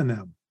my eye on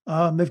them.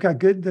 They've got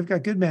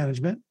good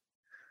management.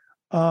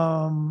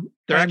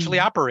 They're actually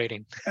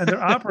operating. And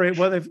they're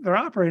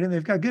operating.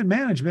 They've got good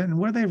management, and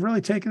where they've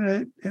really taken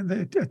it in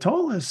the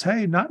toll is,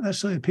 hey, not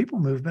necessarily the people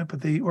movement,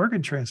 but the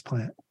organ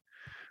transplant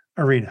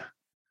arena.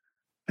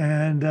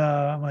 And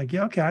I'm like,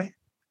 yeah, okay,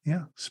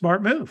 yeah,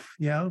 smart move.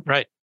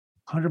 Right.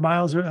 100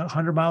 miles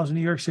in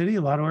New York City,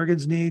 a lot of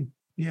organs need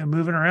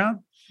moving around.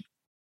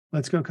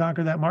 Let's go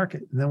conquer that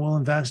market, and then we'll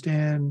invest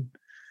in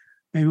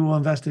the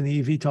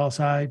eVTOL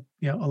side,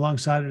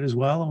 alongside it as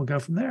well, and we'll go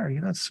from there.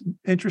 It's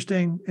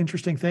interesting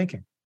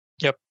thinking.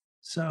 Yep.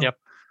 So, yep.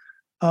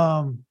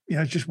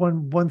 It's just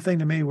one thing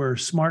to me where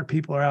smart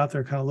people are out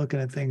there kind of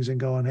looking at things and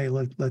going, hey,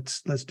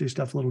 let's do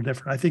stuff a little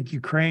different. I think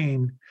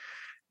Ukraine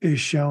is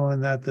showing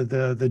that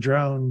the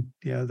drone,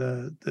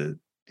 the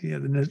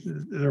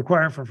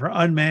requirement for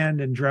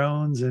unmanned and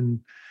drones and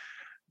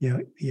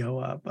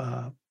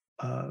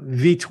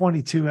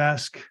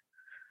V-22-esque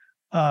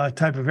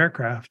type of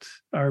aircraft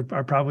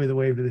are probably the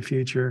wave of the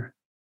future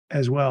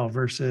as well,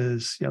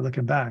 versus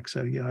looking back.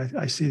 So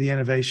I see the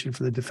innovation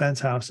for the defense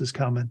houses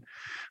coming,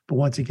 but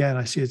once again,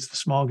 I see it's the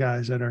small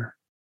guys that are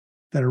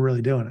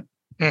really doing it.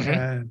 Mm-hmm.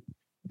 And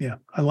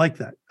I like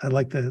that. I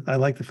like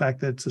the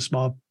fact that it's the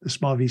small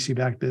VC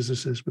backed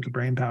businesses with the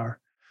brain power.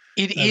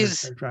 It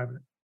is driving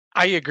it.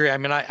 I agree. I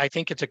mean, I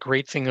think it's a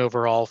great thing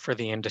overall for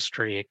the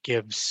industry. It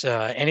gives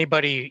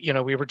anybody,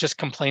 we were just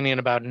complaining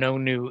about no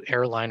new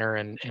airliner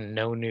and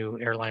no new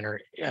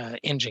airliner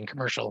engine,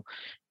 commercial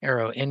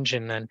aero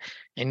engine.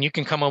 And you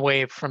can come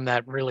away from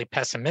that really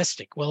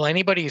pessimistic. Well,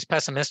 anybody who's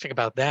pessimistic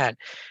about that,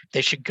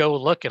 they should go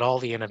look at all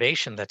the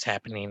innovation that's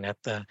happening at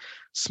the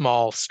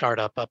small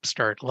startup,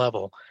 upstart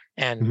level.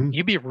 And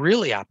you'd be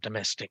really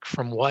optimistic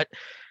from what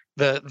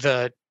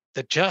the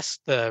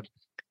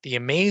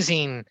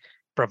amazing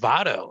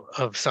bravado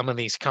of some of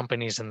these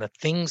companies and the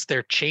things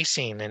they're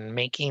chasing and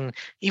making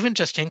even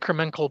just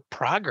incremental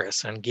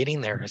progress on getting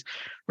there is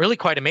really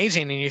quite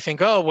amazing. And you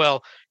think, oh,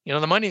 well,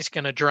 the money's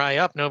going to dry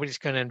up. Nobody's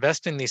going to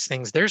invest in these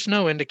things. There's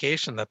no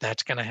indication that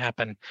that's going to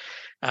happen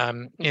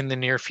in the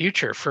near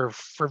future for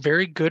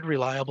very good,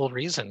 reliable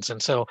reasons.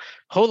 And so a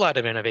whole lot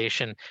of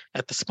innovation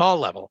at the small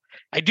level.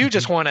 I do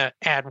just want to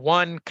add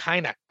one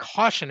kind of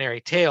cautionary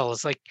tale.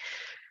 Is like,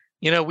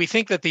 we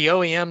think that the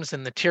OEMs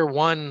and the tier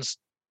ones,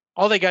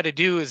 all they got to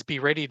do is be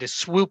ready to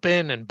swoop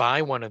in and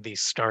buy one of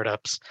these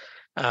startups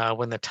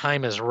when the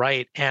time is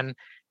right. And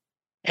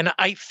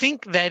I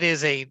think that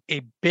is a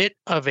bit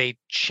of a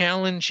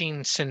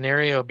challenging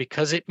scenario,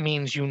 because it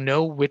means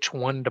which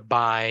one to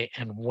buy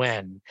and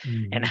when,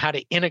 and how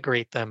to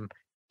integrate them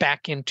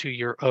back into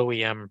your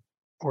OEM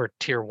or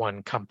tier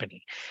one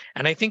company.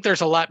 And I think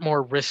there's a lot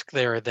more risk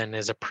there than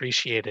is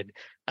appreciated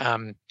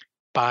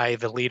by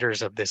the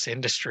leaders of this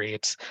industry.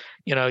 It's,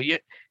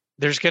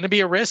 there's going to be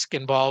a risk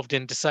involved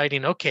in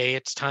deciding, okay,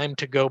 it's time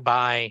to go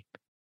buy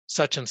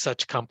such and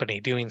such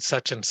company doing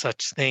such and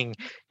such thing.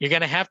 You're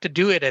going to have to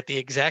do it at the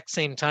exact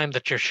same time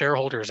that your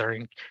shareholders are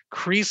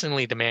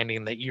increasingly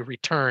demanding that you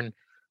return,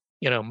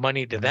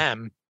 money to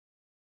them.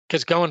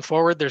 Because going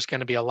forward, there's going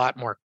to be a lot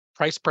more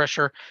price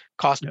pressure,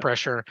 cost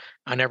pressure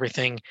on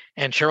everything.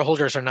 And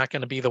shareholders are not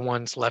going to be the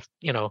ones left,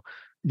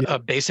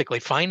 basically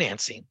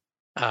financing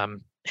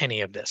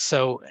any of this.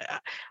 So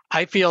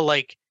I feel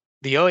like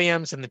the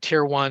OEMs and the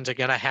tier ones are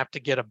going to have to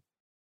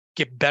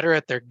get better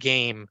at their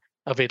game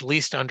of at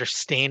least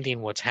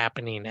understanding what's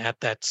happening at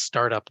that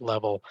startup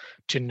level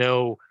to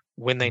know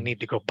when they need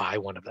to go buy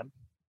one of them.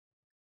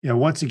 Yeah,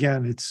 once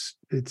again,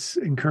 it's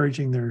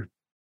encouraging their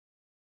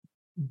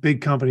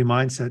big company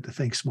mindset to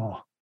think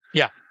small.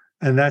 Yeah.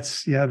 And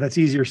that's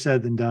easier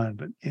said than done,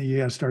 but you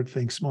got to start to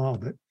think small.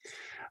 But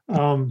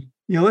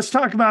let's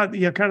talk about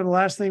kind of the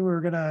last thing we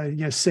were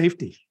gonna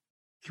safety.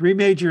 3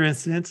 major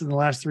incidents in the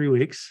last 3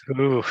 weeks.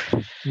 Ooh.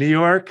 New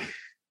York,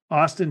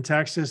 Austin,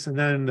 Texas, and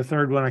then the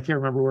third one, I can't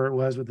remember where it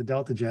was with the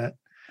Delta jet.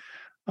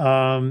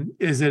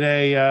 Is it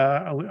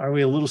are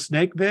we a little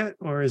snake bit,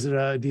 or is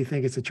it do you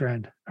think it's a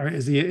trend? Or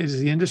is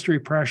the industry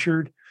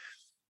pressured?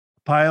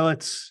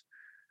 Pilots,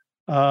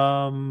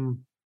 demand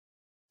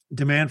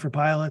for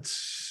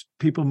pilots,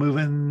 people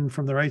moving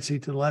from the right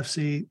seat to the left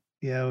seat,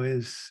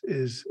 is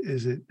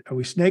it, are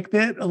we snake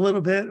bit a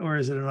little bit, or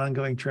is it an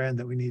ongoing trend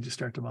that we need to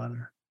start to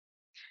monitor?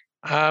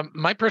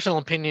 My personal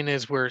opinion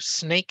is we're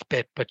snake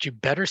bit, but you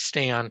better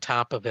stay on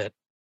top of it,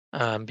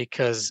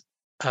 because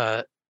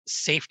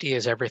safety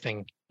is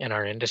everything in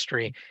our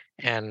industry,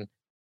 and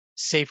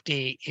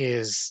safety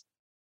is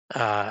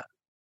our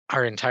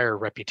entire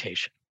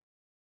reputation.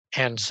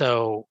 And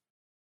so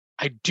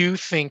I do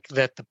think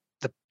that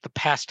the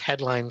past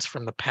headlines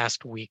from the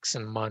past weeks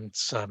and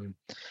months,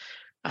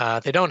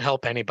 they don't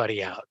help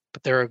anybody out,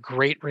 but they're a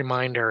great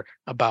reminder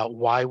about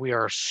why we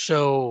are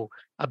so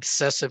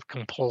obsessive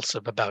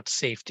compulsive about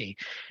safety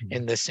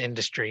in this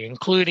industry,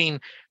 including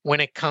when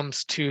it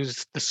comes to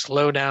the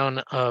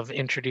slowdown of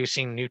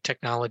introducing new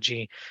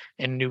technology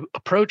and new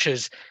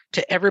approaches,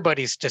 to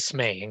everybody's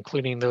dismay,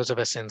 including those of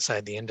us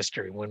inside the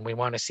industry. When we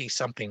want to see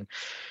something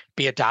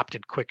be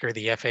adopted quicker,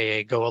 the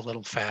FAA go a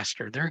little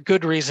faster. There are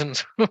good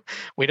reasons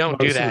we don't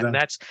do that.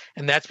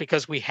 And that's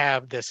because we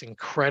have this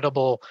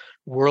incredible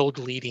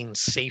world-leading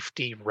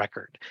safety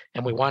record,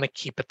 and we want to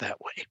keep it that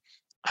way.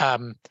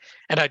 And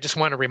I just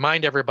want to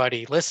remind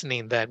everybody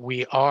listening that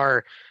we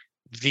are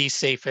the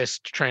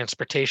safest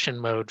transportation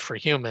mode for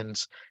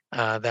humans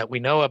that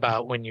we know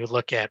about when you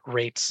look at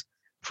rates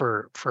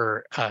for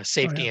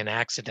safety and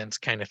accidents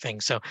kind of thing.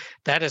 So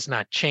that has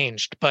not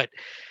changed. But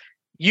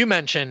you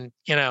mentioned,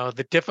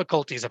 the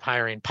difficulties of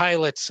hiring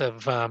pilots.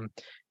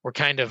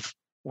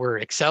 We're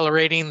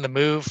accelerating the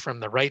move from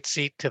the right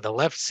seat to the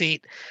left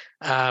seat.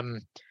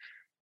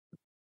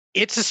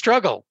 It's a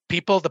struggle.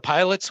 The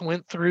pilots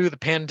went through the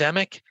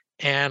pandemic,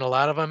 and a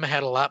lot of them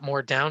had a lot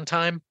more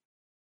downtime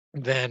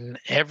than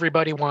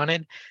everybody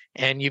wanted.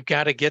 And you've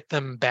got to get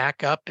them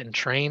back up and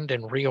trained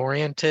and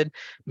reoriented.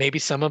 Maybe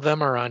some of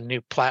them are on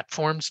new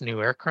platforms, new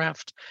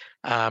aircraft.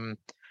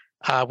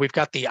 We've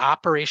got the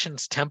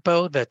operations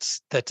tempo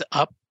that's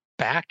up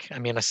back. I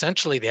mean,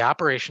 essentially the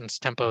operations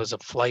tempos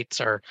of flights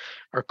are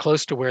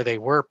close to where they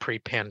were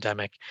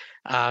pre-pandemic.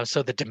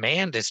 So the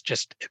demand is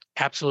just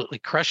absolutely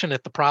crushing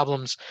it. The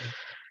problems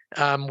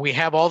we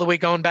have all the way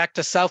going back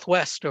to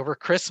Southwest over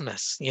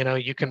Christmas.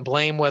 You can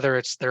blame whether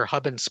it's their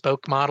hub and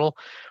spoke model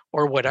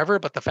or whatever,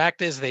 but the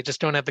fact is they just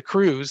don't have the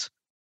crews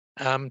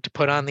to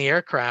put on the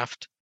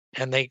aircraft,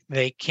 and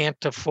they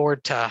can't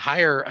afford to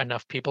hire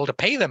enough people to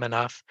pay them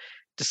enough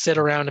to sit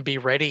around and be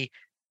ready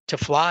to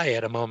fly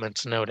at a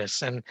moment's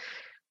notice. And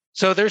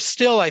so there's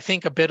still, I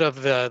think, a bit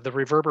of the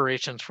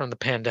reverberations from the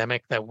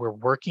pandemic that we're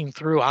working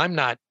through. I'm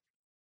not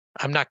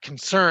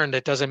concerned.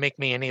 It doesn't make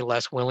me any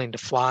less willing to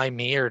fly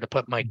me or to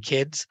put my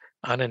kids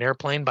on an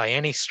airplane by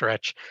any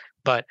stretch.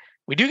 But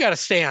we do got to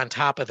stay on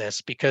top of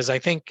this, because I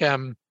think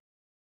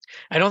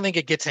I don't think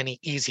it gets any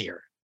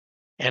easier.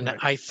 And right.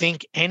 I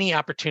think any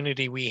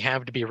opportunity we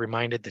have to be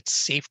reminded that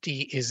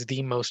safety is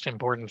the most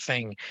important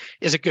thing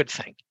is a good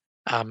thing.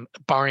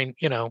 Barring,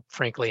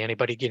 frankly,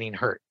 anybody getting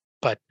hurt.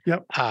 But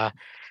yep. I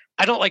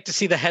don't like to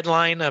see the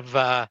headline of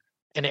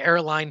an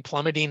airline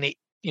plummeting,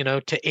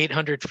 to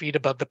 800 feet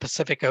above the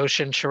Pacific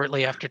Ocean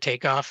shortly after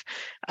takeoff.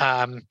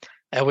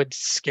 That would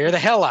scare the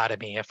hell out of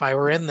me if I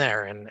were in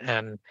there.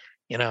 And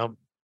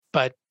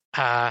but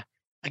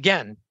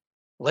again,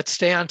 let's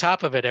stay on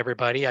top of it,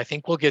 everybody. I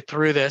think we'll get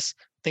through this.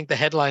 I think the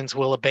headlines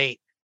will abate,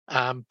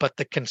 but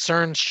the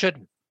concerns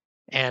shouldn't.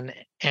 And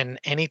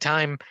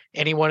anytime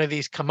any one of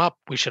these come up,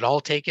 we should all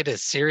take it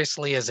as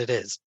seriously as it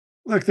is.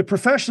 Look, the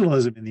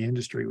professionalism in the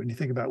industry, when you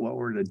think about what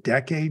we're in a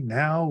decade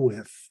now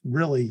with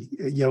really,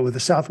 with the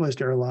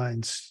Southwest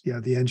Airlines,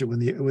 the engine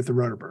with the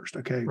rotor burst,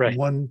 okay, right.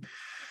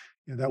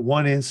 That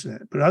one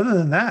incident. But other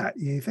than that,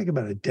 you think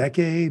about a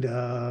decade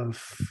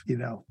of,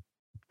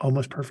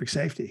 almost perfect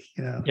safety,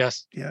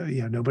 Yes.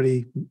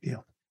 Nobody,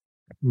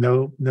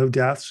 no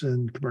deaths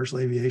in commercial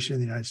aviation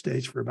in the United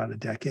States for about a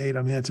decade.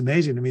 I mean, it's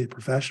amazing to me, the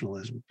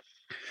professionalism.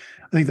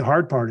 I think the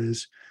hard part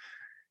is,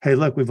 hey,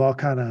 look, we've all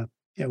kind of,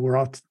 we're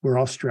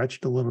all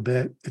stretched a little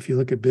bit. If you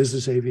look at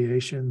business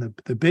aviation,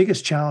 the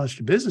biggest challenge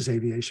to business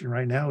aviation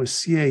right now is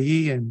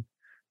CAE and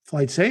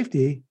flight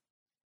safety.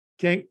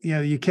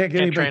 You can't get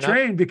anybody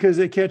trained because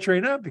they can't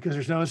train up because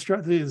there's no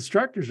instructor. The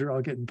instructors are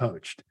all getting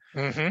poached.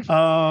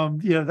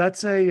 Mm-hmm.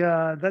 That's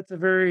a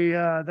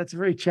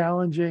very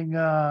challenging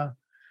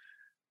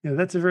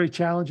that's a very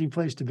challenging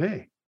place to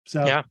be.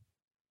 So, Yeah.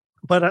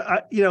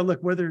 but look,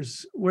 where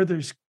there's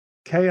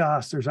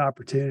chaos, there's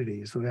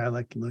opportunities. The way I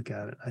like to look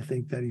at it, I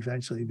think that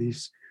eventually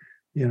these,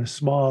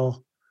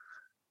 small,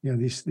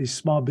 these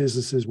small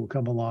businesses will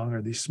come along,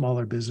 or these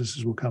smaller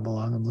businesses will come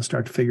along, and they'll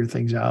start to figure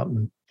things out,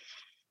 and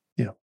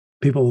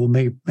people will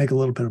make a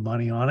little bit of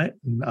money on it,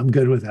 and I'm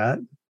good with that.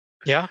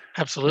 Yeah,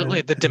 absolutely.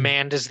 And The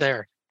demand is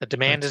there. The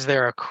demand is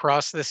there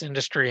across this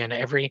industry and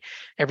every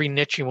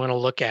niche you want to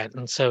look at,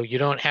 and so you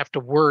don't have to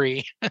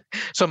worry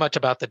so much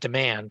about the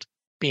demand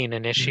being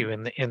an issue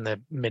in the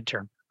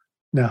midterm.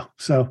 No,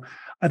 so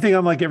I think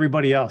I'm like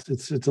everybody else.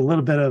 It's a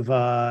little bit of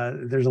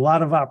there's a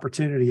lot of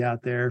opportunity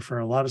out there for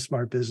a lot of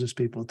smart business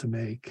people to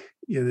make.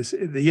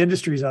 The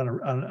industry's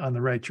on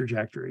the right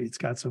trajectory. It's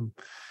got some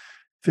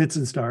fits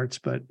and starts,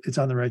 but it's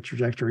on the right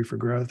trajectory for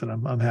growth, and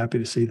I'm happy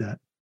to see that.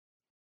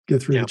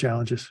 Get through the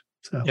challenges.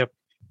 So,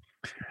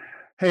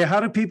 Hey, how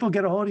do people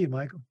get a hold of you,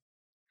 Michael?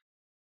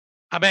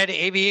 I'm at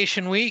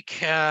Aviation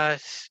Week.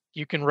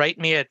 You can write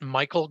me at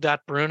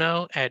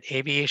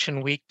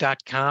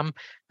michael.bruno@aviationweek.com.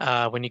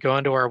 When you go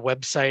onto our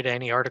website,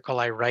 any article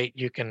I write,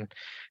 you can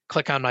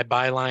click on my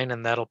byline,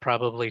 and that'll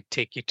probably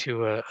take you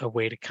to a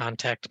way to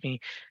contact me.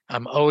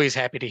 I'm always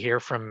happy to hear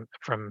from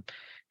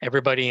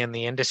everybody in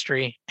the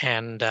industry.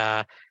 And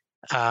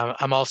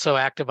I'm also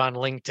active on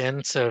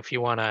LinkedIn. So if you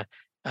want to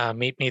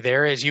meet me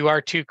there, as you are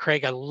too,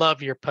 Craig, I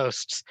love your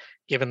posts,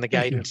 given the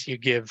guidance you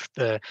give,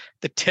 the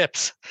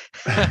tips,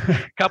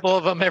 a couple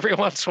of them every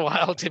once in a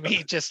while to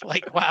me, just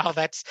like, wow,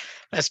 that's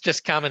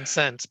just common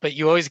sense. But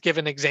you always give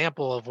an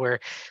example of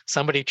where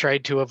somebody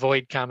tried to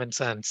avoid common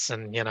sense,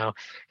 and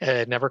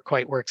it never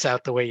quite works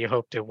out the way you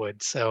hoped it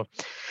would. So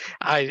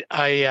I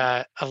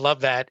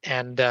love that,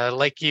 and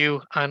like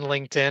you on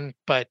LinkedIn.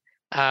 But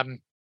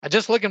I'm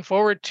just looking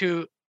forward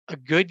to a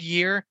good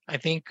year, I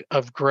think,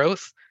 of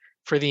growth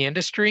for the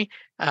industry,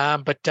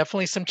 but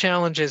definitely some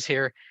challenges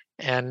here.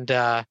 And,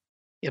 I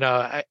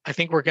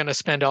think we're going to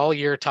spend all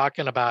year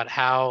talking about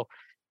how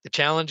the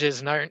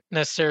challenges aren't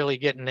necessarily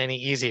getting any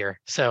easier.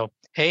 So,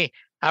 hey,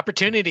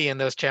 opportunity in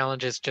those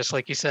challenges, just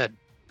like you said.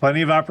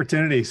 Plenty of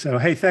opportunity. So,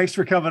 hey, thanks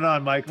for coming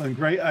on, Michael.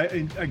 And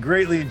I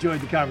greatly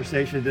enjoyed the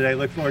conversation today.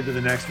 Look forward to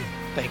the next one.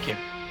 Thank you.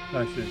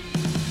 Bye, soon.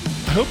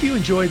 I hope you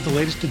enjoyed the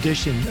latest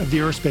edition of the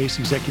Aerospace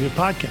Executive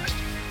Podcast.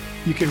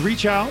 You can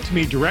reach out to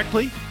me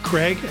directly,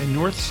 Craig at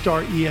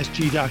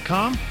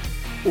NorthstarESG.com,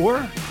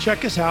 or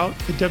check us out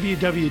at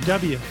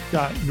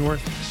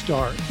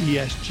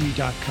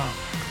www.northstaresg.com.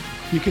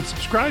 You can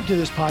subscribe to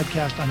this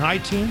podcast on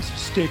iTunes,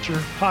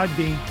 Stitcher,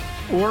 Podbean,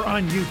 or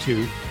on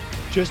YouTube.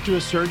 Just do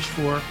a search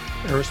for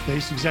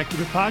Aerospace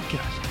Executive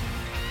Podcast.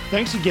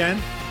 Thanks again.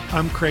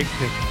 I'm Craig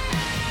Pickett.